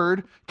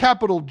word,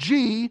 capital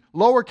G,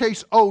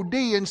 lowercase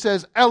o-d, and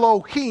says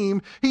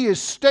Elohim, he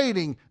is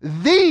stating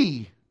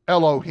the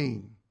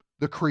Elohim,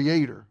 the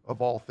Creator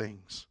of all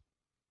things.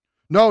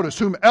 Notice,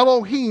 whom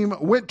Elohim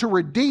went to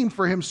redeem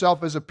for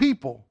himself as a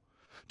people,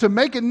 to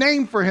make a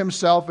name for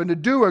himself and to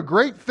do a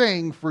great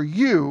thing for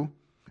you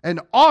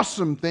and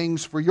awesome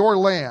things for your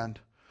land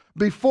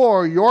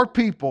before your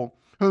people,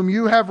 whom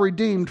you have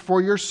redeemed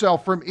for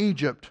yourself from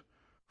Egypt,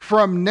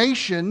 from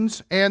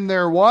nations and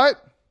their what?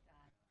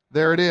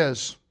 There it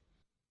is.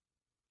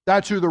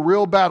 That's who the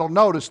real battle.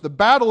 Notice, the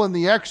battle in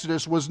the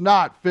Exodus was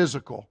not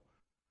physical.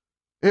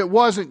 It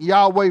wasn't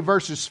Yahweh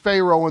versus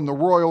Pharaoh in the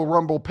Royal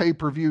Rumble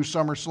pay-per-view,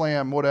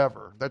 SummerSlam,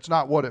 whatever. That's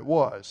not what it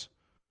was.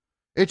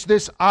 It's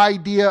this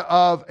idea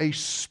of a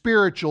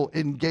spiritual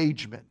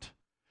engagement.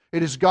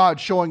 It is God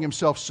showing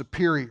himself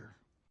superior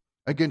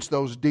against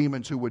those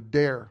demons who would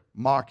dare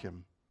mock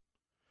him.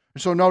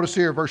 And so notice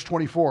here, verse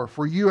 24,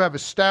 for you have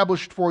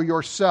established for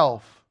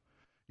yourself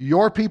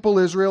your people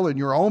Israel and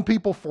your own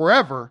people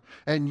forever,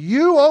 and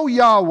you, O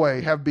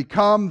Yahweh, have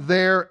become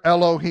their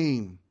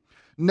Elohim.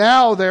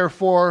 Now,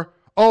 therefore,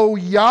 O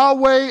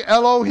Yahweh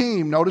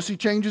Elohim, notice he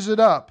changes it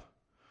up.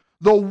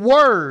 The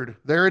word,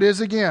 there it is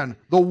again,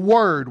 the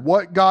word,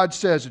 what God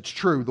says, it's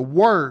true. The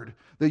word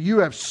that you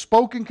have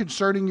spoken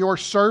concerning your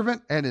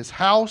servant and his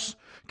house,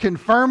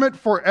 confirm it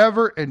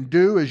forever and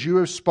do as you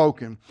have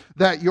spoken,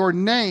 that your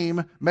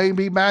name may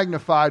be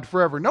magnified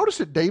forever. Notice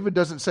that David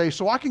doesn't say,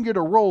 so I can get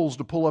a Rolls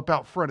to pull up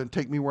out front and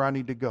take me where I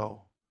need to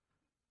go.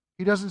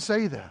 He doesn't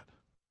say that.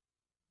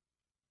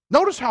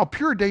 Notice how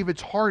pure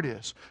David's heart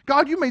is.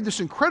 God, you made this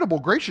incredible,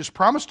 gracious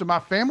promise to my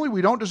family.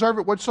 We don't deserve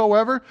it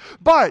whatsoever.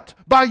 But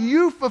by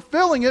you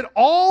fulfilling it,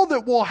 all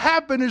that will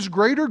happen is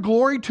greater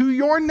glory to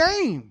your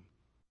name.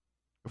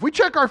 If we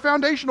check our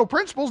foundational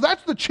principles,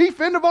 that's the chief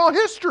end of all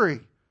history.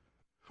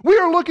 We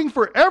are looking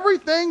for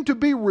everything to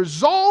be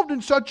resolved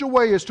in such a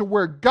way as to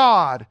where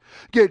God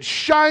gets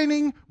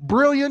shining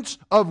brilliance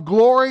of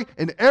glory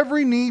and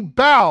every knee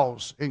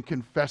bows and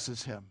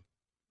confesses him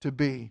to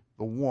be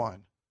the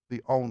one,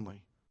 the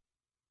only,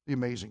 the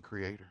amazing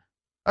creator.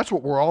 That's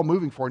what we're all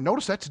moving for.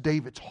 Notice that's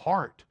David's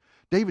heart.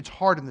 David's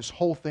heart in this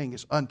whole thing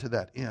is unto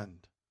that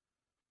end.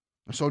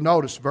 And so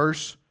notice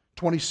verse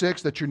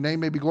 26, that your name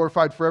may be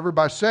glorified forever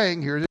by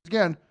saying, here it is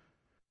again,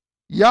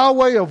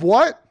 Yahweh of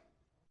what?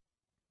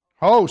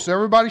 Hosts,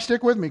 everybody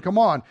stick with me, come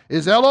on.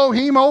 Is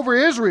Elohim over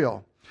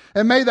Israel.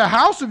 And may the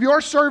house of your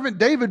servant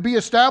David be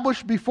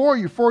established before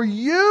you. For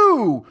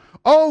you,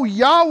 O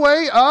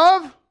Yahweh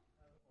of,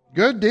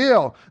 good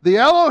deal, the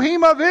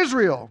Elohim of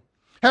Israel,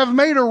 have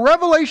made a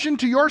revelation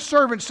to your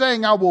servant,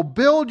 saying, I will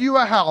build you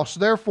a house.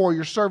 Therefore,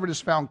 your servant has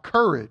found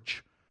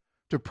courage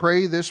to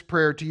pray this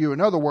prayer to you.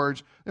 In other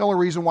words, the only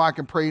reason why I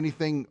can pray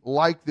anything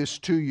like this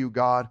to you,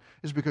 God,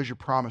 is because your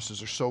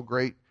promises are so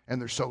great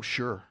and they're so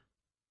sure.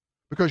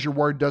 Because your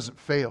word doesn't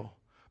fail.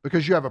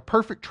 Because you have a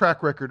perfect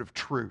track record of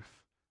truth.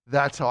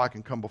 That's how I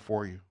can come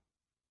before you.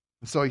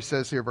 And so he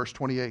says here, verse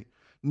 28,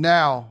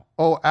 now,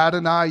 O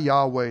Adonai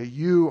Yahweh,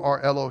 you are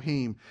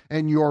Elohim,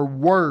 and your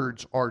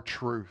words are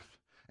truth.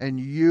 And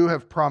you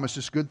have promised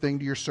this good thing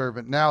to your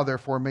servant. Now,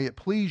 therefore, may it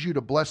please you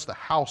to bless the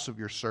house of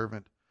your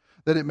servant,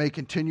 that it may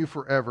continue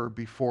forever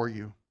before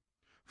you.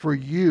 For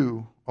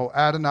you, O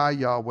Adonai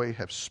Yahweh,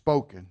 have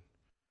spoken,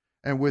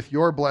 and with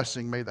your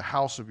blessing may the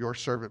house of your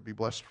servant be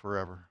blessed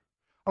forever.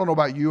 I don't know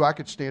about you, I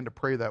could stand to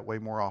pray that way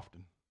more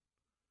often.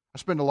 I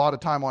spend a lot of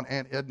time on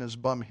Aunt Edna's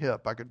bum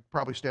hip. I could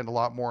probably stand a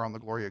lot more on the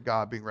glory of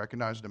God being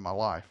recognized in my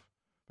life.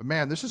 But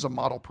man, this is a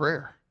model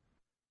prayer.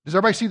 Does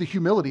everybody see the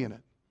humility in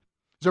it?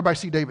 Does everybody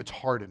see David's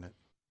heart in it?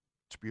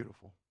 It's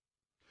beautiful.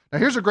 Now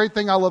here's a great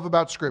thing I love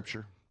about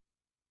Scripture.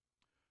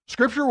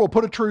 Scripture will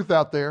put a truth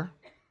out there,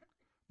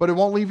 but it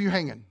won't leave you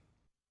hanging.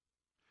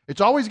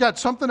 It's always got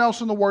something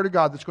else in the Word of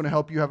God that's going to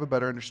help you have a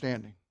better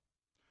understanding.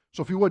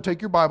 So if you would,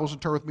 take your Bibles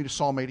and turn with me to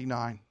Psalm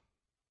 89.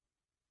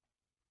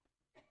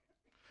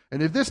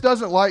 And if this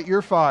doesn't light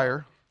your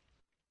fire,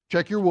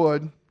 check your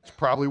wood. It's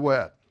probably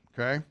wet,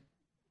 okay?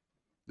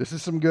 This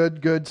is some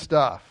good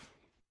stuff.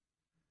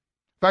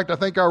 In fact, I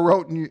think I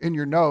wrote in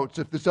your notes,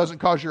 if this doesn't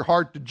cause your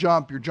heart to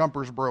jump, your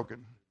jumper's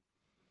broken.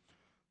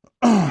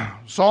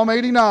 Psalm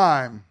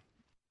 89.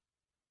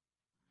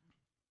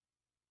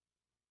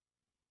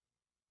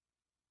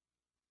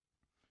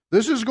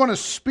 This is going to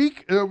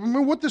speak,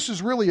 what this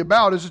is really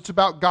about is it's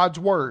about God's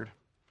Word.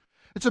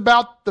 It's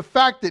about the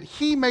fact that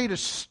He made a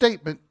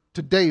statement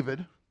to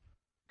David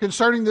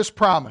concerning this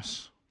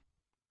promise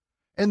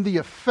and the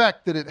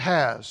effect that it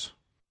has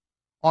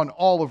on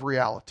all of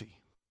reality.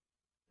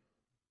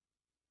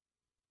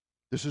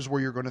 This is where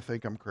you're going to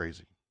think I'm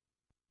crazy.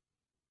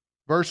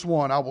 Verse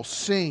 1, I will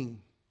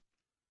sing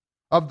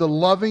of the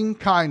loving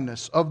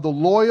kindness, of the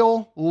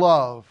loyal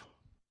love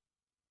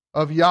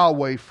of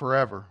Yahweh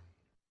forever.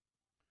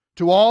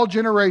 To all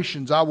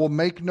generations I will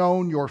make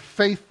known your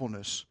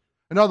faithfulness.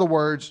 In other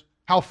words,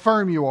 how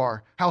firm you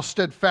are, how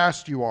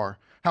steadfast you are,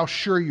 how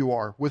sure you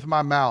are with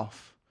my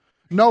mouth.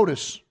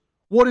 Notice,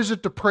 what is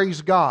it to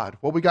praise God?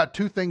 Well, we got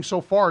two things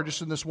so far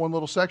just in this one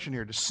little section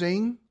here. To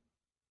sing,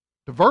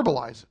 to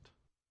verbalize it.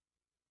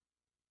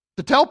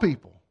 To tell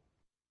people,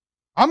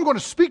 I'm going to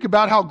speak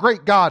about how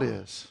great God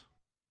is. Is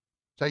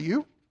that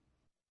you?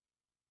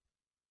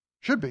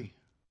 Should be.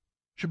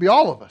 Should be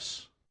all of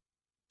us.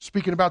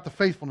 Speaking about the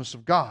faithfulness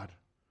of God.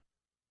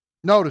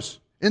 Notice,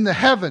 in the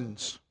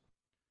heavens,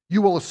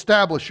 you will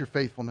establish your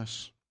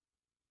faithfulness.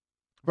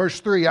 Verse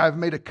 3, I have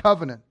made a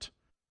covenant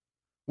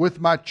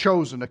with my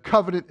chosen. A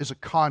covenant is a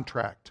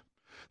contract.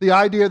 The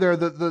idea there,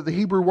 the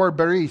Hebrew word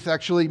berith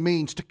actually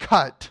means to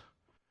cut.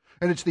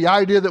 And it's the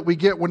idea that we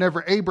get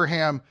whenever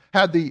Abraham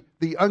had the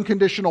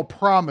unconditional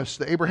promise,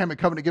 the Abrahamic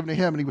covenant given to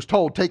him, and he was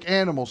told, take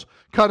animals,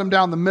 cut them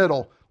down the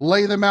middle,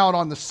 lay them out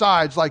on the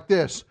sides like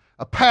this,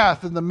 a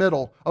path in the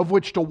middle of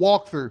which to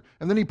walk through.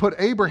 And then he put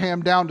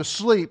Abraham down to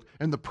sleep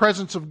in the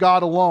presence of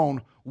God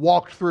alone,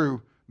 walked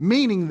through,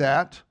 meaning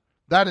that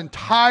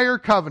entire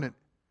covenant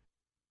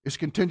is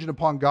contingent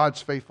upon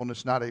God's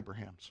faithfulness, not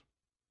Abraham's.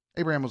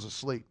 Abraham was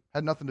asleep,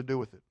 had nothing to do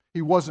with it.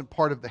 He wasn't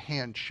part of the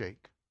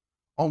handshake.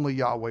 Only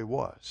Yahweh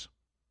was.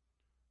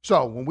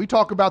 So, when we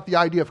talk about the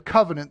idea of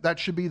covenant, that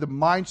should be the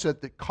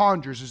mindset that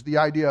conjures, is the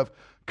idea of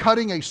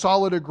cutting a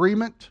solid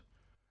agreement.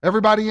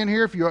 Everybody in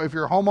here, if you're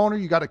a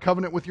homeowner, you got a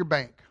covenant with your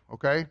bank,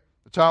 okay?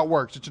 That's how it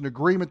works. It's an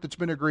agreement that's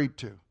been agreed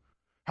to.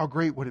 How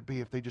great would it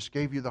be if they just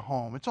gave you the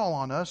home? It's all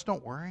on us,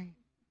 don't worry.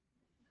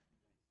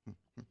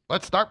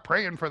 Let's start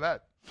praying for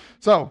that.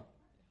 So,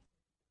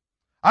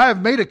 I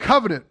have made a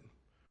covenant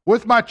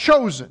with my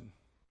chosen.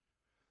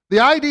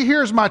 The idea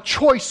here is my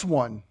choice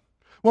one.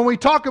 When we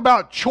talk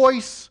about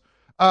choice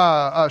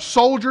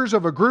soldiers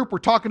of a group, we're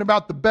talking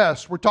about the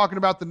best. We're talking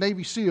about the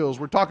Navy SEALs.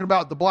 We're talking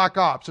about the Black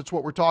Ops. That's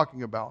what we're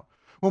talking about.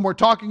 When we're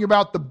talking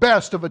about the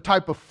best of a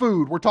type of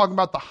food, we're talking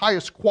about the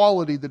highest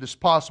quality that is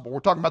possible. We're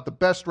talking about the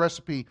best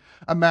recipe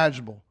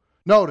imaginable.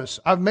 Notice,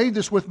 I've made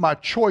this with my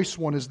choice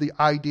one is the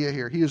idea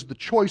here. He is the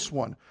choice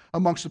one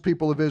amongst the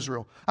people of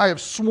Israel. I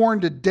have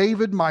sworn to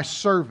David, my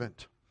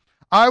servant.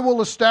 I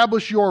will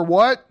establish your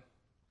what?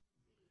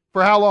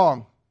 For how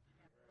long?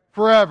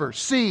 Forever.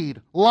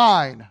 Seed,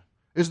 line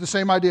is the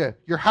same idea.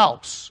 Your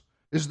house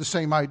is the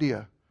same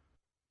idea.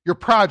 Your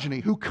progeny,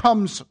 who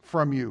comes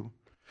from you.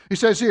 He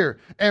says here,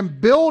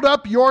 and build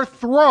up your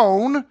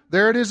throne.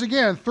 There it is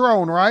again,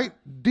 throne, right?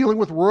 Dealing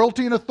with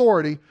royalty and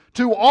authority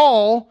to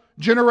all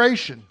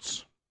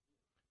generations.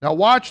 Now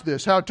watch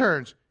this, how it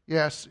turns.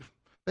 Yes,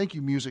 thank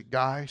you, music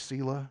guy,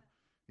 Sela.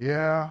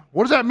 Yeah.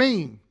 What does that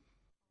mean?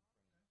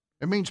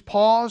 It means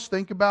pause,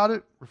 think about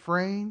it,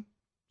 refrain.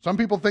 Some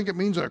people think it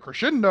means a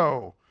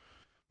crescendo.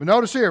 But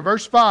notice here,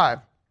 verse 5.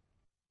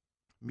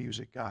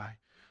 Music guy.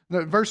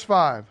 No, verse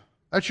 5.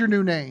 That's your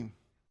new name.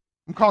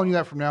 I'm calling you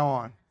that from now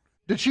on.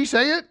 Did she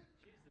say it?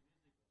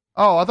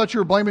 Oh, I thought you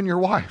were blaming your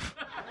wife.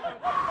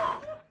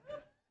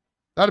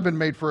 That'd have been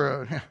made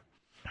for a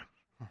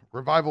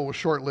revival was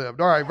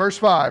short-lived. All right, verse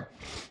 5.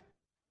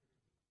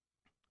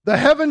 The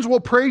heavens will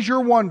praise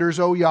your wonders,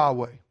 O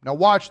Yahweh. Now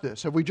watch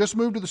this. Have we just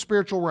moved to the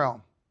spiritual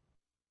realm?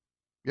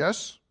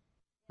 Yes?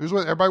 Who's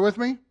with? Everybody with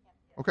me?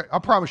 Okay, I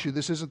promise you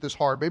this isn't this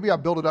hard. Maybe I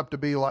build it up to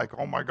be like,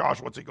 oh my gosh,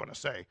 what's he going to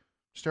say?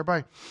 Just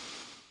everybody,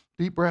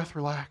 deep breath,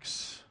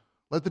 relax.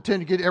 Let the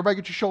tension everybody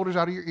get your shoulders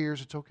out of your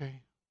ears. It's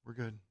okay. We're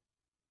good.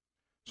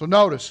 So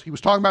notice, he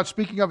was talking about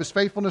speaking of his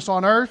faithfulness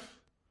on earth.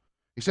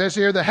 He says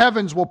here, the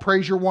heavens will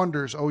praise your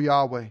wonders, O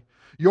Yahweh.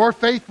 Your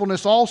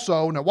faithfulness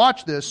also, now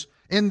watch this,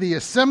 in the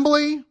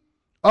assembly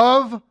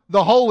of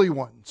the holy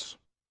ones.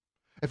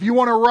 If you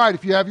want to write,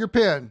 if you have your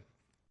pen,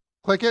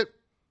 click it,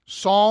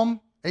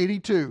 Psalm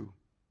 82.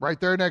 Right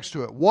there next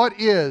to it. What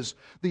is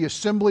the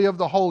assembly of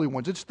the holy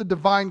ones? It's the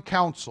divine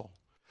council.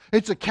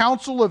 It's a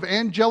council of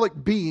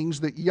angelic beings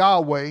that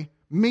Yahweh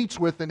meets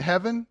with in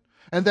heaven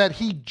and that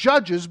He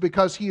judges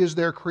because He is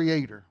their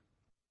creator.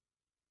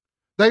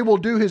 They will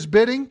do His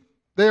bidding.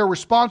 They are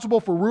responsible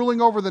for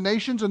ruling over the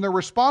nations and they're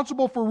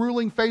responsible for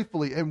ruling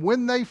faithfully. And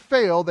when they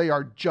fail, they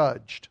are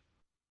judged.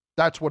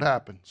 That's what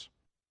happens.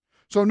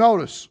 So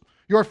notice,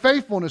 your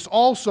faithfulness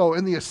also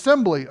in the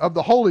assembly of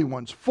the holy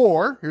ones.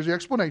 For, here's the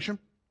explanation,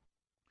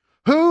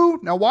 who,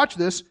 now watch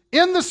this,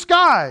 in the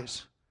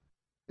skies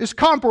is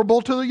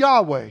comparable to the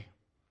Yahweh.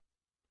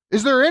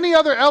 Is there any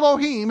other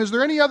Elohim, is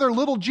there any other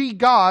little g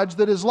gods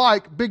that is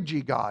like big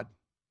G God?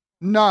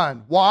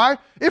 None. Why?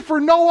 If for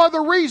no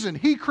other reason,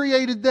 He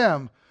created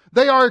them.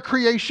 They are a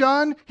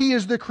creation, He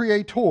is the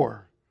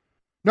creator.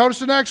 Notice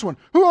the next one.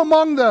 Who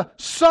among the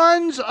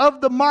sons of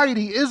the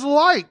mighty is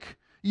like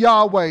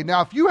Yahweh?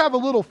 Now, if you have a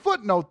little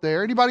footnote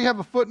there, anybody have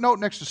a footnote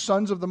next to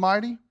sons of the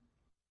mighty?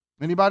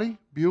 Anybody?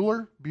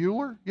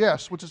 Bueller?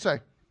 Yes. What's it say?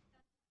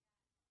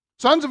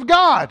 Sons of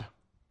God.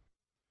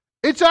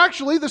 It's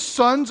actually the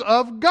sons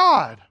of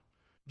God.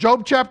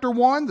 Job chapter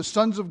 1, the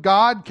sons of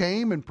God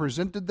came and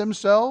presented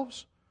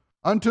themselves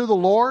unto the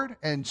Lord,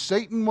 and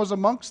Satan was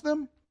amongst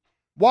them.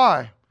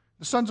 Why?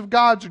 The sons of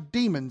God are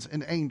demons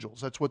and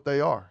angels. That's what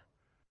they are.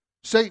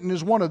 Satan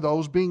is one of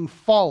those being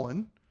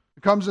fallen.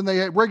 It comes and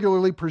they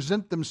regularly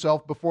present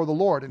themselves before the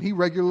Lord, and He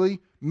regularly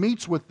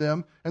meets with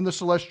them in the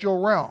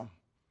celestial realm.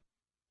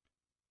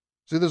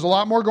 See, there's a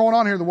lot more going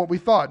on here than what we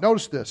thought.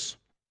 Notice this.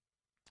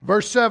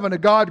 Verse 7, a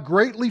God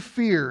greatly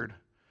feared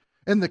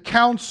in the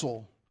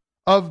council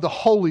of the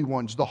holy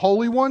ones. The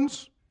holy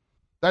ones,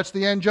 that's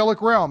the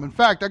angelic realm. In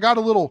fact, I got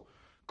a little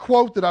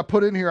quote that I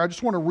put in here. I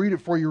just want to read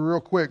it for you real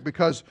quick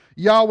because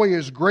Yahweh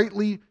is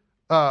greatly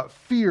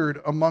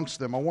feared amongst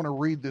them. I want to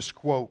read this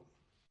quote.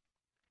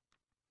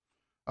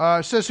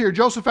 It says here,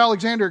 Joseph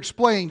Alexander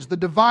explains, the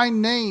divine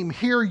name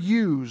here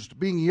used,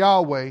 being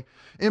Yahweh,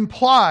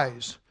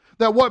 implies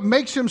that what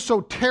makes him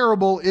so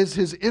terrible is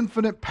his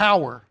infinite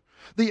power.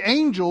 The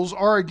angels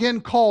are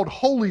again called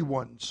holy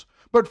ones,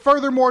 but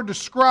furthermore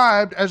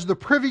described as the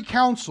privy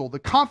council, the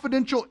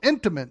confidential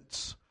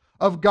intimates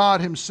of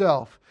God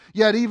himself.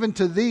 Yet even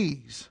to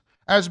these,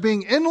 as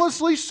being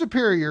endlessly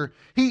superior,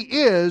 he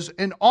is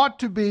and ought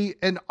to be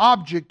an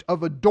object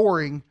of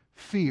adoring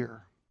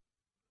fear.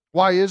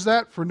 Why is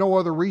that? For no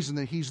other reason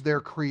than he's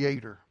their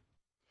creator.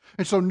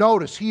 And so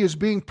notice, he is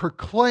being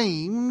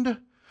proclaimed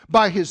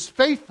by his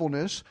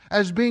faithfulness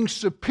as being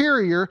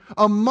superior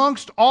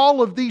amongst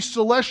all of these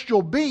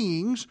celestial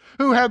beings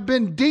who have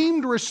been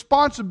deemed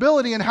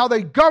responsibility in how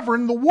they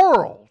govern the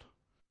world.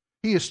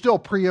 He is still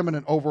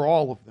preeminent over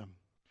all of them.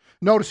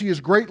 Notice he is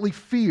greatly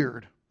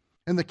feared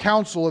in the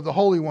council of the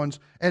holy ones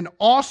and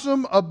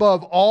awesome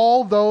above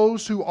all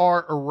those who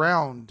are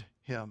around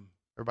him.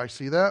 Everybody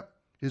see that?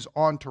 His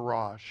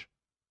entourage,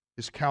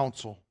 his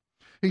council.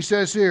 He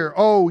says here,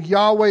 "O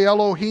Yahweh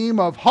Elohim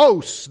of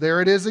hosts,"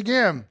 there it is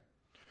again.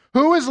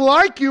 "Who is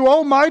like you,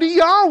 Almighty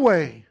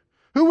Yahweh?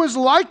 Who is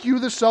like you,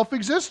 the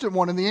self-existent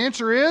one?" And the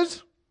answer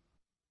is,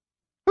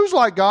 who's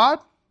like God?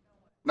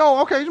 No,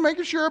 okay, just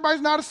making sure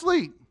everybody's not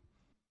asleep.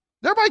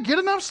 Did everybody get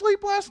enough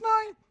sleep last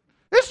night?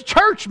 It's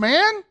church,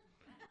 man.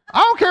 I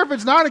don't care if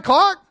it's 9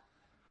 o'clock.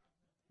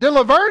 Did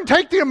Laverne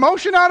take the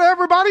emotion out of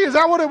everybody? Is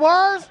that what it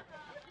was?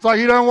 It's like,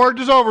 you done worked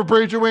us over,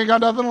 preacher. We ain't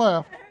got nothing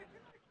left.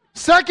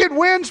 Second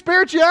wind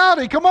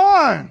spirituality. Come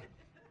on.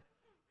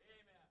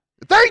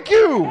 Thank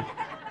you.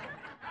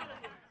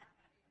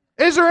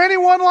 Is there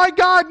anyone like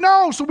God?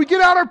 No. So we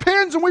get out our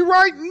pens and we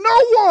write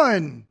no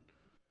one.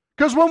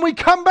 Because when we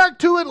come back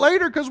to it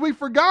later because we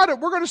forgot it,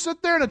 we're going to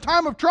sit there in a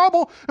time of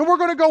trouble and we're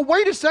going to go,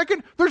 wait a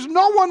second, there's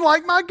no one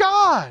like my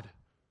God.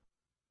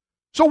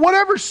 So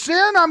whatever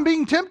sin I'm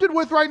being tempted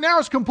with right now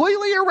is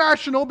completely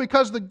irrational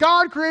because the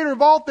God, creator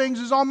of all things,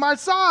 is on my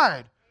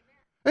side.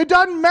 It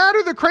doesn't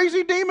matter the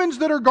crazy demons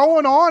that are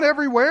going on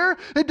everywhere.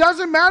 It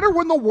doesn't matter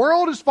when the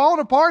world is falling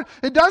apart.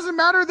 It doesn't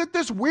matter that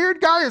this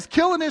weird guy is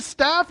killing his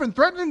staff and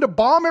threatening to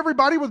bomb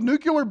everybody with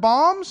nuclear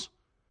bombs.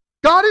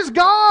 God is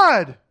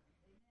God.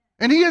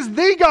 And he is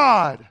the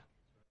God.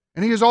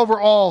 And he is over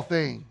all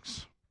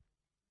things.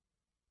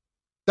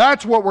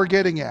 That's what we're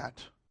getting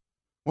at.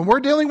 When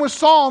we're dealing with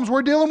Psalms,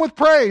 we're dealing with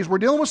praise. We're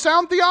dealing with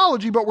sound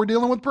theology, but we're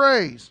dealing with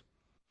praise.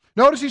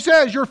 Notice he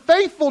says, your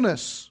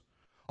faithfulness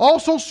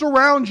also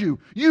surrounds you.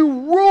 You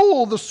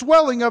rule the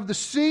swelling of the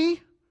sea.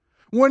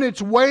 When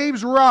its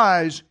waves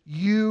rise,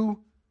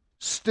 you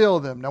still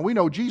them. Now we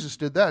know Jesus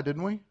did that,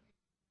 didn't we?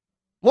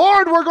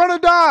 Lord, we're going to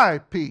die.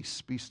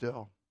 Peace, be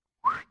still.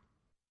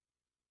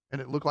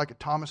 And it looked like a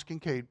Thomas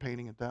Kincaid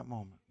painting at that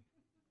moment.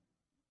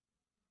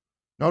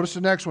 Notice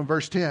the next one,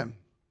 verse 10.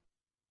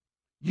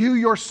 You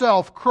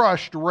yourself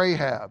crushed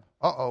Rahab.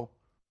 Uh-oh.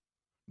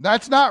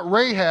 That's not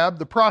Rahab,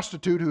 the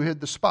prostitute who hid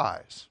the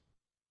spies.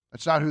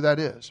 That's not who that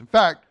is. In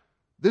fact,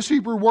 this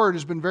Hebrew word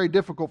has been very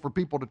difficult for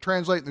people to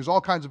translate, and there's all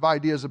kinds of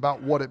ideas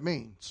about what it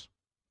means.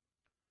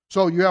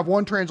 So you have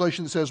one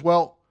translation that says,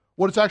 well,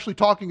 what it's actually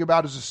talking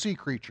about is a sea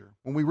creature.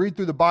 When we read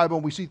through the Bible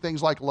and we see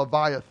things like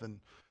Leviathan,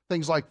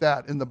 things like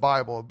that in the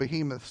Bible,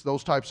 behemoths,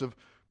 those types of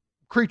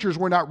creatures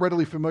we're not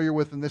readily familiar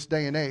with in this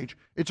day and age,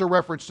 it's a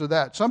reference to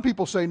that. Some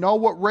people say, no,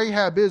 what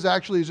Rahab is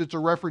actually is it's a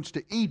reference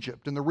to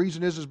Egypt. And the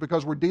reason is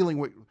because we're dealing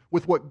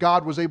with what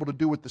God was able to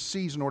do with the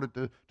seas in order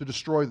to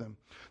destroy them.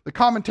 The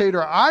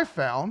commentator I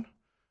found,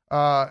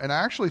 and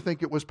I actually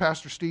think it was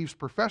Pastor Steve's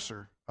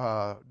professor,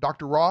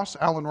 Dr. Ross,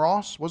 Alan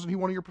Ross, wasn't he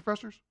one of your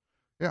professors?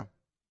 Yeah.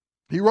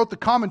 He wrote the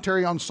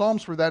commentary on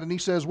Psalms for that, and he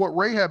says what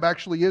Rahab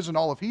actually is in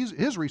all of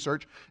his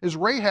research is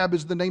Rahab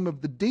is the name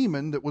of the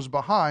demon that was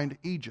behind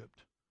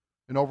Egypt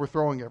and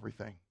overthrowing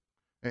everything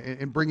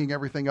and bringing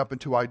everything up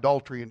into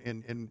idolatry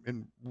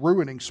and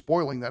ruining,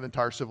 spoiling that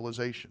entire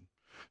civilization.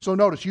 So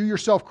notice, you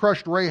yourself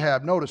crushed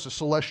Rahab. Notice, a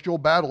celestial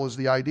battle is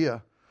the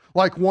idea.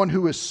 Like one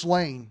who is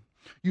slain.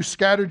 You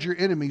scattered your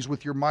enemies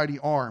with your mighty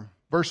arm.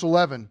 Verse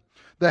 11.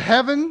 The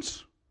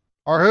heavens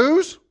are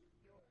whose?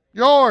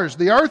 Yours.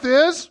 The earth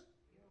is?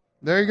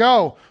 There you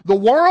go. The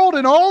world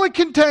and all it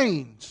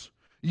contains.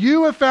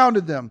 You have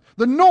founded them.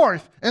 The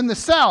north and the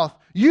south.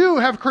 You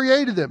have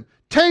created them.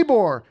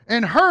 Tabor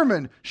and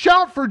Hermon,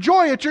 shout for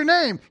joy at your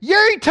name.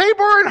 Yea,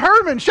 Tabor and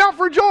Hermon, shout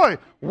for joy.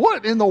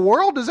 What in the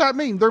world does that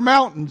mean? They're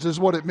mountains is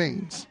what it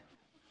means.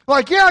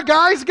 Like, yeah,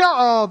 guys, go.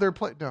 Oh, they're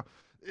playing. No,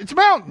 it's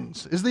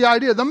mountains is the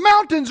idea. The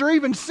mountains are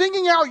even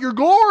singing out your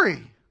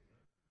glory.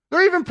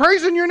 They're even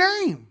praising your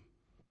name.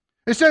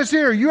 It says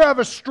here, you have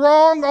a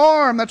strong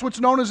arm. That's what's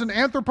known as an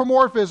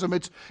anthropomorphism.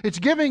 It's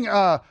giving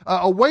a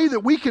way that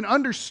we can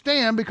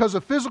understand because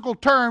of physical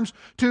terms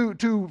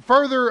to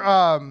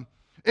further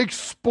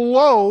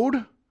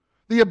explode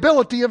the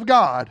ability of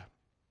God.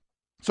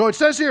 So it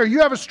says here, you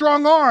have a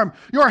strong arm.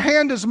 Your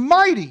hand is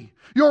mighty.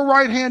 Your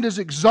right hand is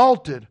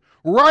exalted.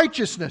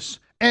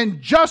 Righteousness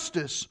and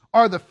justice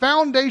are the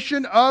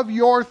foundation of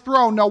your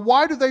throne. Now,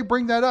 why do they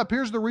bring that up?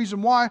 Here's the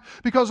reason why.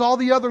 Because all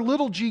the other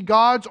little g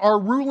gods are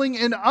ruling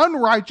in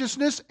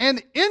unrighteousness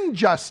and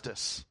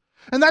injustice.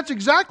 And that's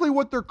exactly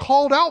what they're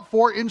called out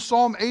for in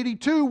Psalm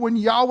 82 when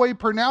Yahweh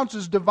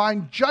pronounces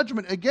divine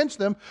judgment against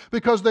them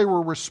because they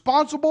were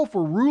responsible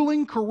for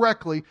ruling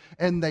correctly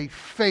and they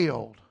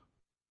failed.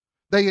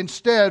 They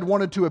instead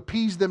wanted to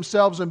appease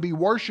themselves and be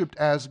worshiped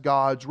as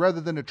gods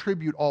rather than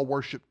attribute all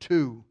worship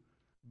to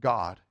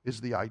God, is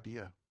the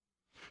idea.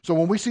 So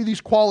when we see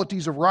these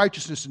qualities of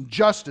righteousness and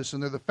justice,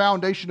 and they're the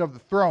foundation of the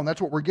throne, that's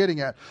what we're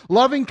getting at.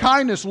 Loving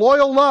kindness,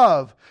 loyal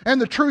love,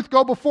 and the truth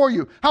go before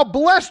you. How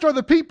blessed are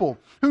the people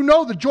who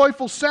know the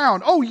joyful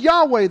sound. Oh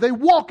Yahweh, they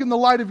walk in the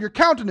light of your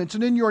countenance,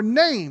 and in your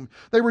name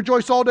they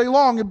rejoice all day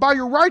long, and by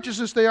your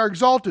righteousness they are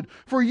exalted.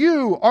 For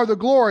you are the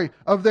glory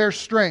of their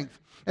strength.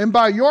 And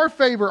by your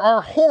favor,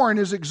 our horn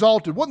is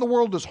exalted. What in the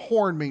world does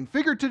horn mean?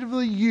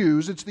 Figuratively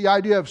used, it's the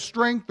idea of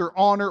strength or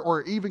honor,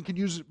 or even can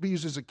be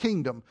used as a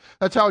kingdom.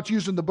 That's how it's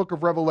used in the book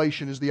of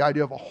Revelation, is the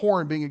idea of a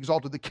horn being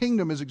exalted. The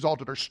kingdom is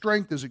exalted, or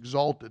strength is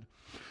exalted.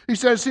 He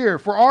says here,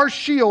 for our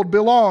shield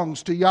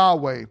belongs to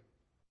Yahweh,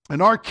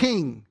 and our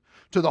king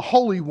to the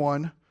Holy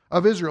One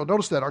of Israel.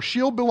 Notice that. Our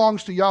shield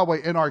belongs to Yahweh,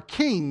 and our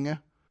king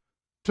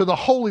to the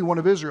Holy One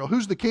of Israel.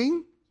 Who's the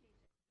king?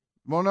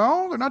 Well,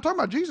 no, they're not talking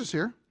about Jesus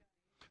here.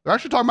 They're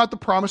actually talking about the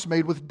promise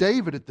made with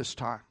David at this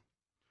time.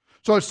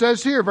 So it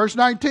says here, verse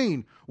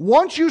 19,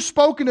 once you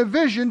spoke in a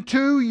vision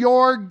to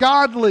your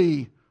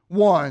godly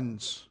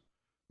ones.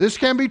 This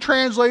can be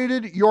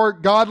translated your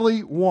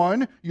godly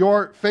one,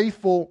 your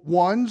faithful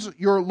ones,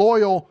 your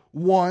loyal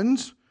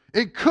ones.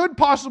 It could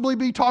possibly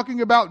be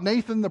talking about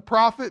Nathan the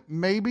prophet,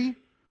 maybe,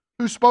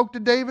 who spoke to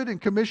David and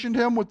commissioned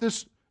him with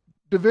this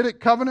Davidic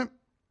covenant.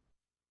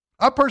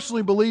 I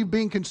personally believe,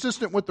 being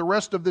consistent with the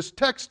rest of this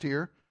text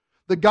here,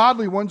 the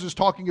godly ones is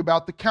talking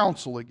about the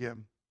council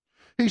again.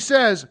 He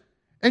says,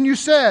 and you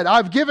said,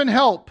 I've given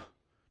help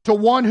to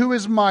one who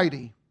is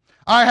mighty.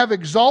 I have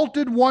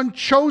exalted one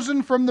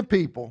chosen from the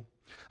people.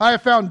 I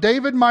have found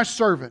David my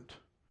servant.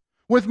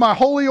 With my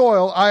holy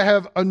oil I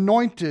have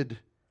anointed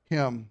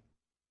him,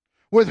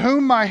 with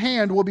whom my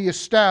hand will be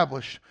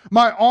established.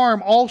 My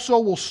arm also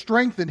will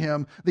strengthen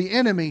him. The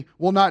enemy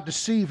will not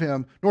deceive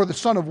him, nor the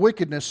son of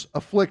wickedness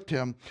afflict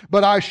him.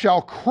 But I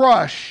shall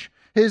crush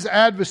his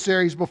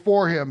adversaries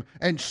before him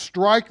and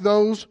strike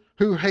those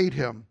who hate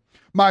him.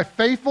 My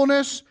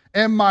faithfulness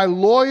and my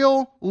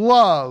loyal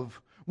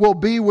love will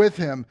be with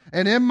him.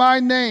 And in my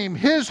name,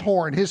 his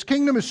horn, his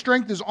kingdom, his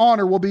strength, his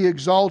honor will be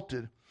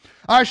exalted.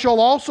 I shall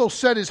also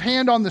set his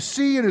hand on the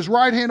sea and his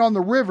right hand on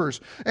the rivers.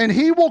 And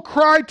he will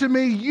cry to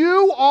me,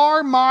 you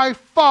are my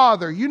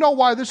Father. You know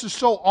why this is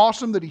so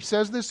awesome that he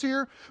says this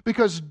here?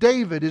 Because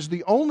David is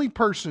the only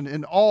person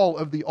in all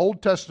of the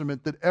Old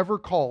Testament that ever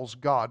calls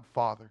God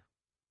Father.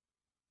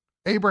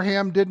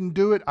 Abraham didn't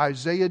do it.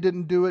 Isaiah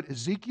didn't do it.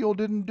 Ezekiel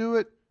didn't do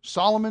it.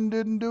 Solomon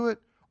didn't do it.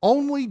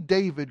 Only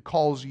David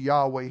calls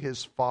Yahweh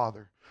his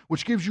Father,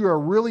 which gives you a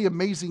really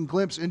amazing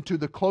glimpse into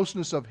the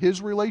closeness of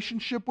his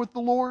relationship with the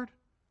Lord.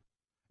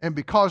 And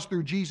because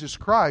through Jesus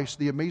Christ,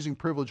 the amazing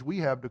privilege we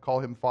have to call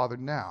him Father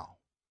now.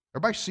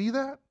 Everybody see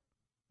that?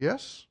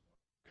 Yes?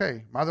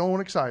 Okay. Am I the only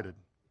one excited?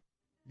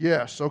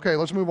 Yes. Okay,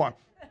 let's move on.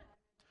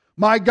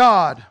 My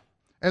God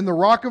and the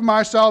rock of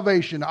my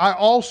salvation, I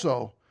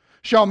also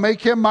shall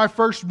make him my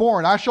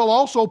firstborn. I shall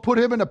also put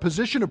him in a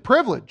position of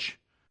privilege.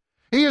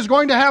 He is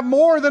going to have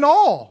more than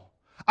all.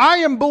 I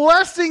am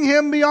blessing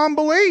him beyond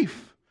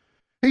belief.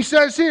 He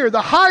says here,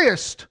 the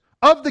highest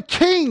of the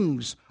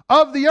kings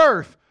of the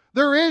earth.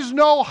 There is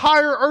no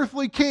higher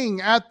earthly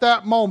king at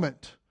that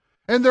moment.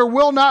 And there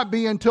will not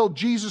be until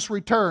Jesus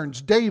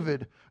returns.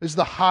 David is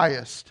the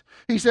highest.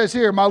 He says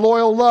here, my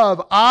loyal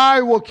love,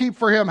 I will keep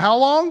for him. How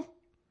long?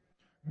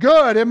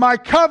 Good, and my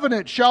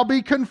covenant shall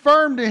be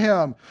confirmed to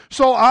him.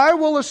 So I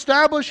will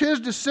establish his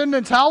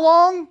descendants how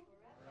long?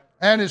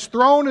 And his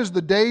throne is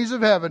the days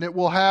of heaven. It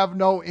will have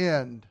no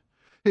end.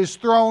 His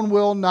throne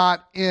will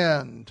not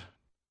end.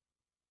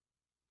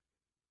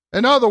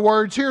 In other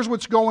words, here's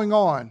what's going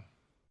on.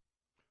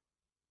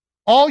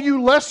 All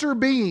you lesser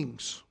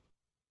beings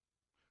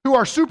who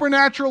are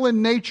supernatural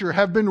in nature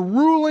have been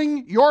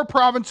ruling your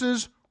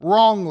provinces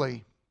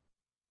wrongly.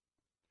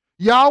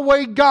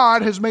 Yahweh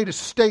God has made a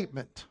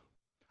statement.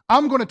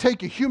 I'm going to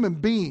take a human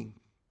being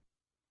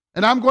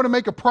and I'm going to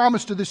make a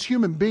promise to this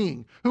human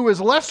being who is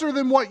lesser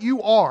than what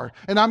you are,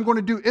 and I'm going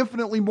to do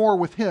infinitely more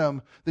with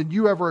him than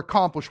you ever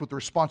accomplished with the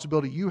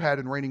responsibility you had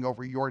in reigning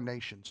over your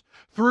nations.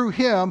 Through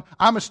him,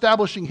 I'm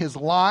establishing his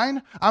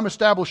line, I'm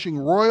establishing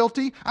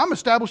royalty, I'm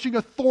establishing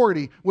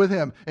authority with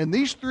him. And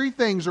these three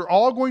things are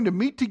all going to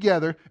meet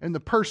together in the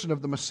person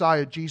of the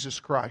Messiah, Jesus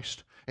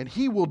Christ. And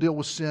he will deal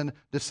with sin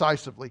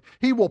decisively.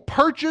 He will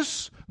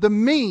purchase the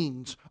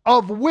means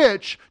of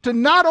which to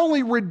not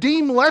only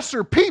redeem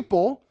lesser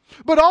people,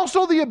 but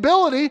also the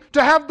ability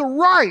to have the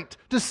right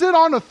to sit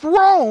on a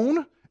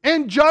throne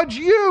and judge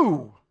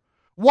you.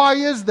 Why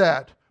is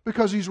that?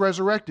 Because he's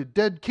resurrected.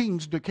 Dead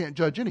kings can't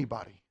judge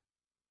anybody.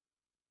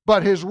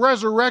 But his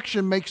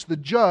resurrection makes the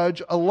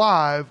judge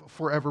alive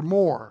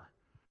forevermore.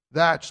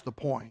 That's the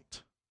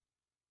point.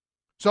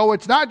 So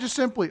it's not just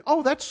simply,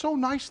 oh, that's so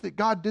nice that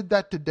God did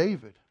that to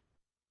David.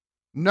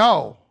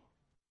 No.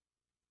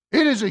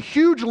 It is a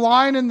huge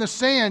line in the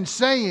sand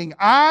saying,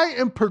 I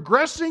am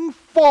progressing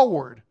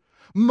forward,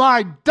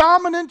 my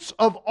dominance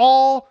of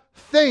all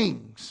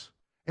things,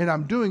 and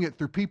I'm doing it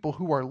through people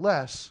who are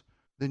less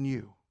than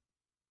you.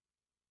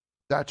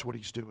 That's what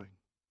he's doing.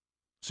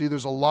 See,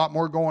 there's a lot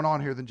more going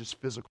on here than just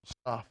physical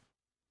stuff.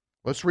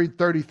 Let's read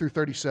 30 through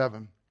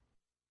 37.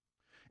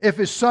 If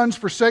his sons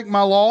forsake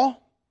my law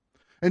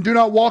and do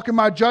not walk in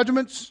my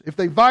judgments, if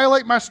they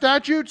violate my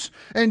statutes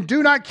and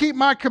do not keep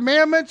my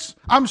commandments,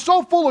 I'm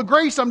so full of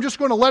grace, I'm just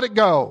going to let it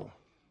go.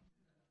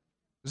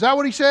 Is that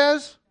what he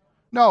says?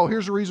 No,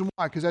 here's the reason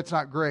why, because that's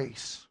not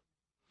grace.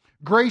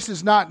 Grace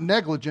is not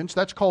negligence,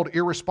 that's called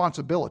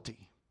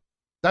irresponsibility.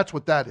 That's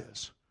what that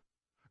is.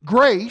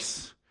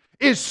 Grace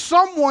is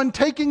someone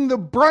taking the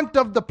brunt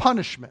of the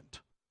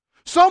punishment.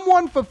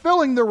 Someone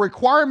fulfilling the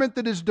requirement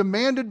that is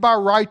demanded by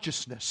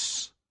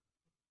righteousness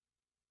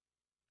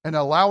and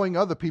allowing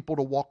other people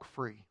to walk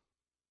free.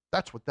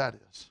 That's what that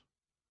is.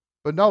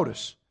 But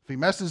notice, if he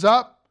messes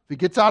up, if he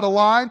gets out of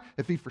line,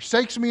 if he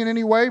forsakes me in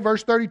any way,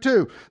 verse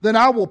 32, then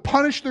I will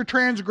punish their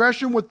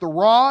transgression with the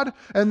rod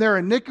and their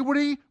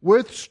iniquity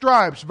with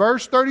stripes.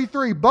 Verse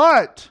 33,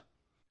 but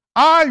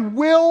I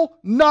will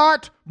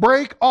not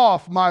break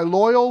off my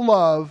loyal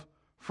love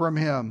from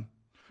him,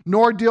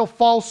 nor deal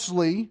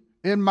falsely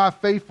in my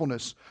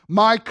faithfulness.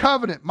 My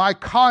covenant, my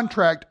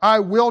contract, I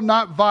will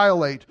not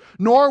violate,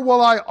 nor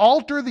will I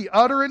alter the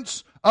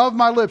utterance of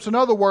my lips. In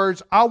other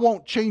words, I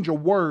won't change a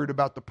word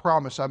about the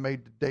promise I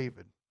made to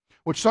David.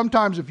 Which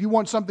sometimes, if you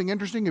want something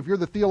interesting, if you're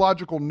the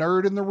theological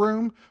nerd in the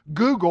room,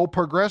 Google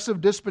progressive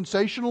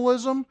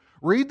dispensationalism,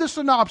 read the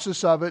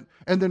synopsis of it,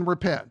 and then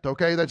repent.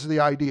 Okay, that's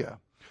the idea.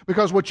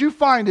 Because what you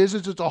find is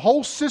it's a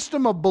whole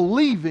system of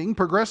believing,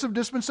 progressive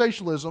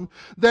dispensationalism,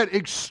 that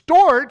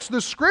extorts the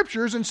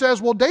scriptures and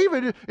says, well,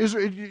 David is,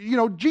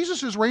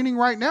 Jesus is reigning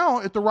right now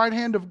at the right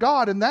hand of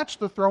God, and that's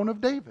the throne of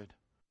David.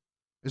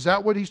 Is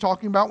that what he's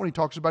talking about when he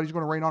talks about he's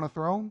going to reign on a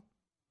throne?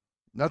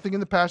 Nothing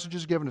in the passage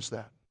has given us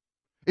that.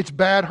 It's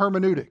bad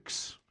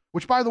hermeneutics,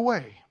 which, by the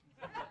way,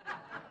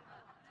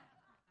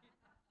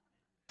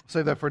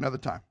 save that for another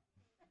time.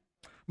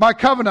 My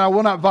covenant I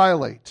will not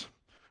violate,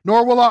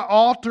 nor will I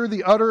alter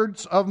the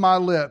utterance of my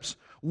lips.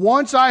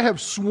 Once I have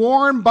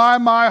sworn by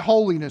my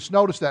holiness,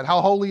 notice that,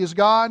 how holy is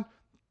God?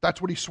 That's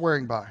what he's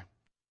swearing by.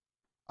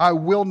 I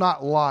will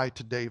not lie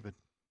to David.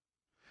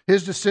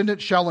 His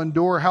descendants shall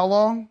endure how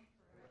long?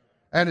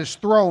 And his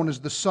throne is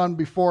the sun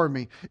before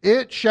me.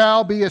 It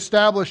shall be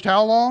established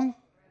how long?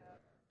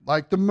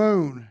 Like the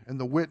moon, and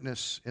the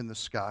witness in the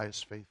sky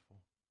is faithful.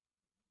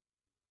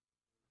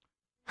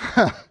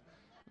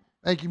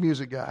 Thank you,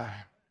 music guy.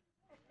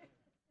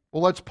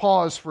 Well, let's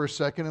pause for a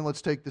second and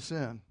let's take this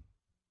in.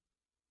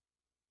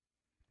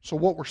 So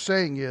what we're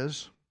saying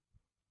is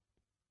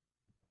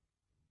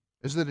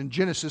that in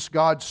Genesis,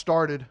 God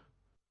started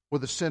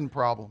with a sin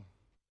problem.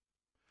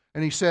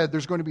 And he said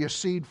there's going to be a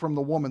seed from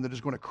the woman that is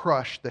going to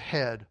crush the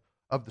head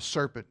of the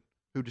serpent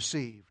who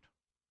deceived.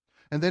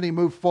 And then he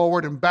moved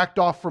forward and backed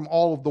off from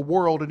all of the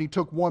world, and he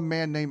took one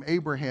man named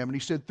Abraham, and he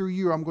said, through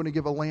you I'm going to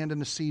give a land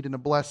and a seed and a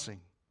blessing.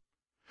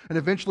 And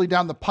eventually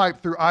down the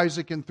pipe through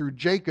Isaac and through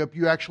Jacob,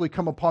 you actually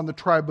come upon the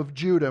tribe of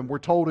Judah. And we're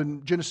told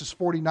in Genesis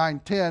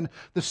 49:10,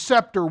 the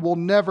scepter will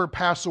never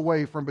pass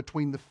away from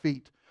between the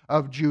feet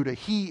of Judah.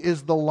 He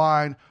is the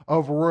line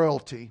of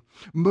royalty.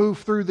 Move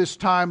through this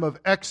time of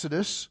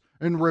Exodus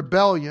and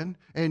rebellion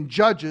and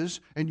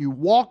Judges, and you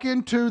walk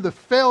into the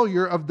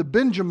failure of the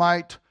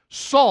Benjamite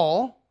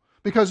Saul,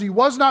 because he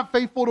was not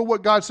faithful to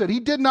what God said. He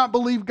did not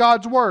believe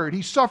God's word.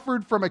 He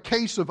suffered from a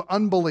case of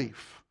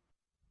unbelief.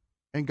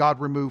 And God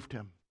removed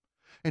him.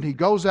 And he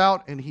goes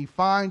out and he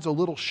finds a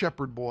little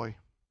shepherd boy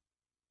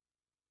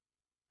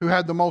who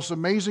had the most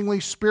amazingly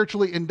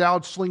spiritually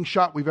endowed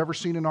slingshot we've ever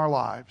seen in our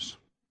lives.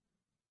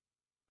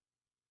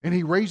 And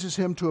he raises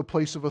him to a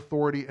place of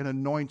authority and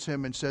anoints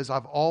him and says,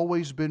 I've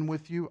always been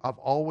with you. I've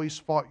always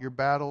fought your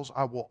battles.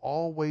 I will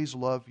always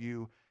love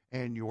you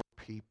and your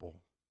people.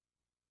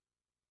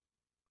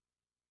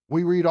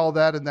 We read all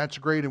that, and that's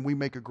great, and we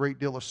make a great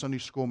deal of Sunday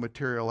school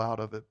material out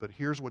of it. But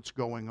here's what's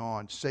going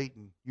on.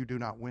 Satan, you do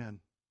not win.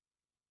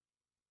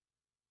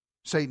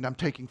 Satan, I'm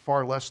taking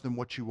far less than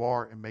what you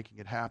are and making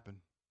it happen.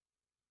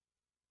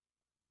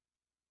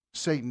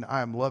 Satan,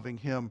 I am loving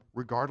him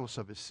regardless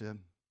of his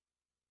sin.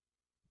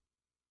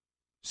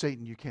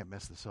 Satan, you can't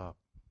mess this up.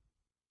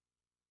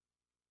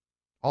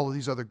 All of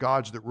these other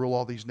gods that rule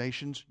all these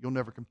nations, you'll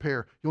never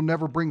compare. You'll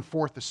never bring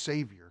forth a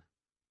Savior.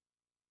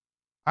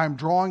 I'm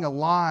drawing a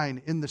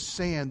line in the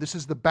sand. This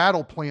is the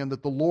battle plan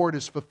that the Lord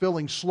is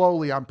fulfilling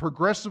slowly. I'm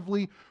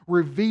progressively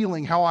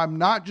revealing how I'm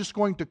not just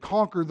going to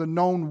conquer the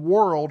known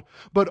world,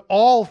 but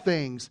all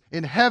things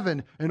in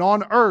heaven and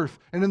on earth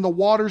and in the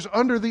waters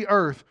under the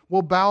earth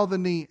will bow the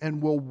knee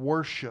and will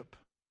worship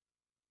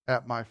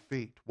at my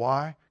feet.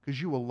 Why?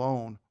 Because you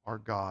alone are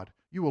God.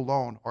 You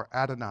alone are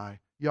Adonai,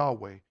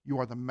 Yahweh. You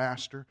are the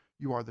master.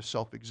 You are the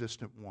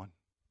self-existent one.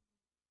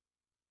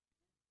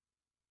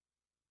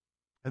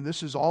 And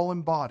this is all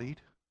embodied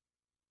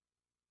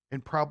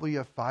in probably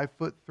a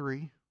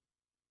 5'3",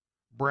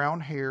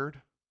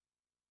 brown-haired,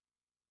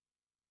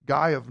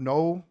 guy of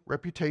no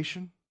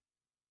reputation,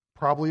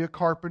 probably a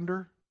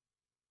carpenter,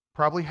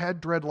 probably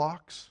had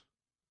dreadlocks,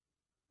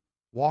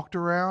 walked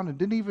around and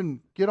didn't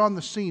even get on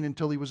the scene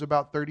until he was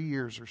about 30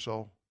 years or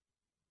so.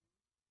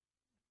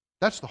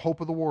 That's the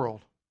hope of the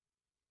world.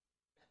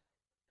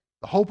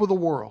 The hope of the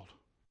world.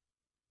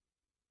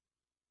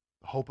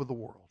 The hope of the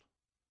world.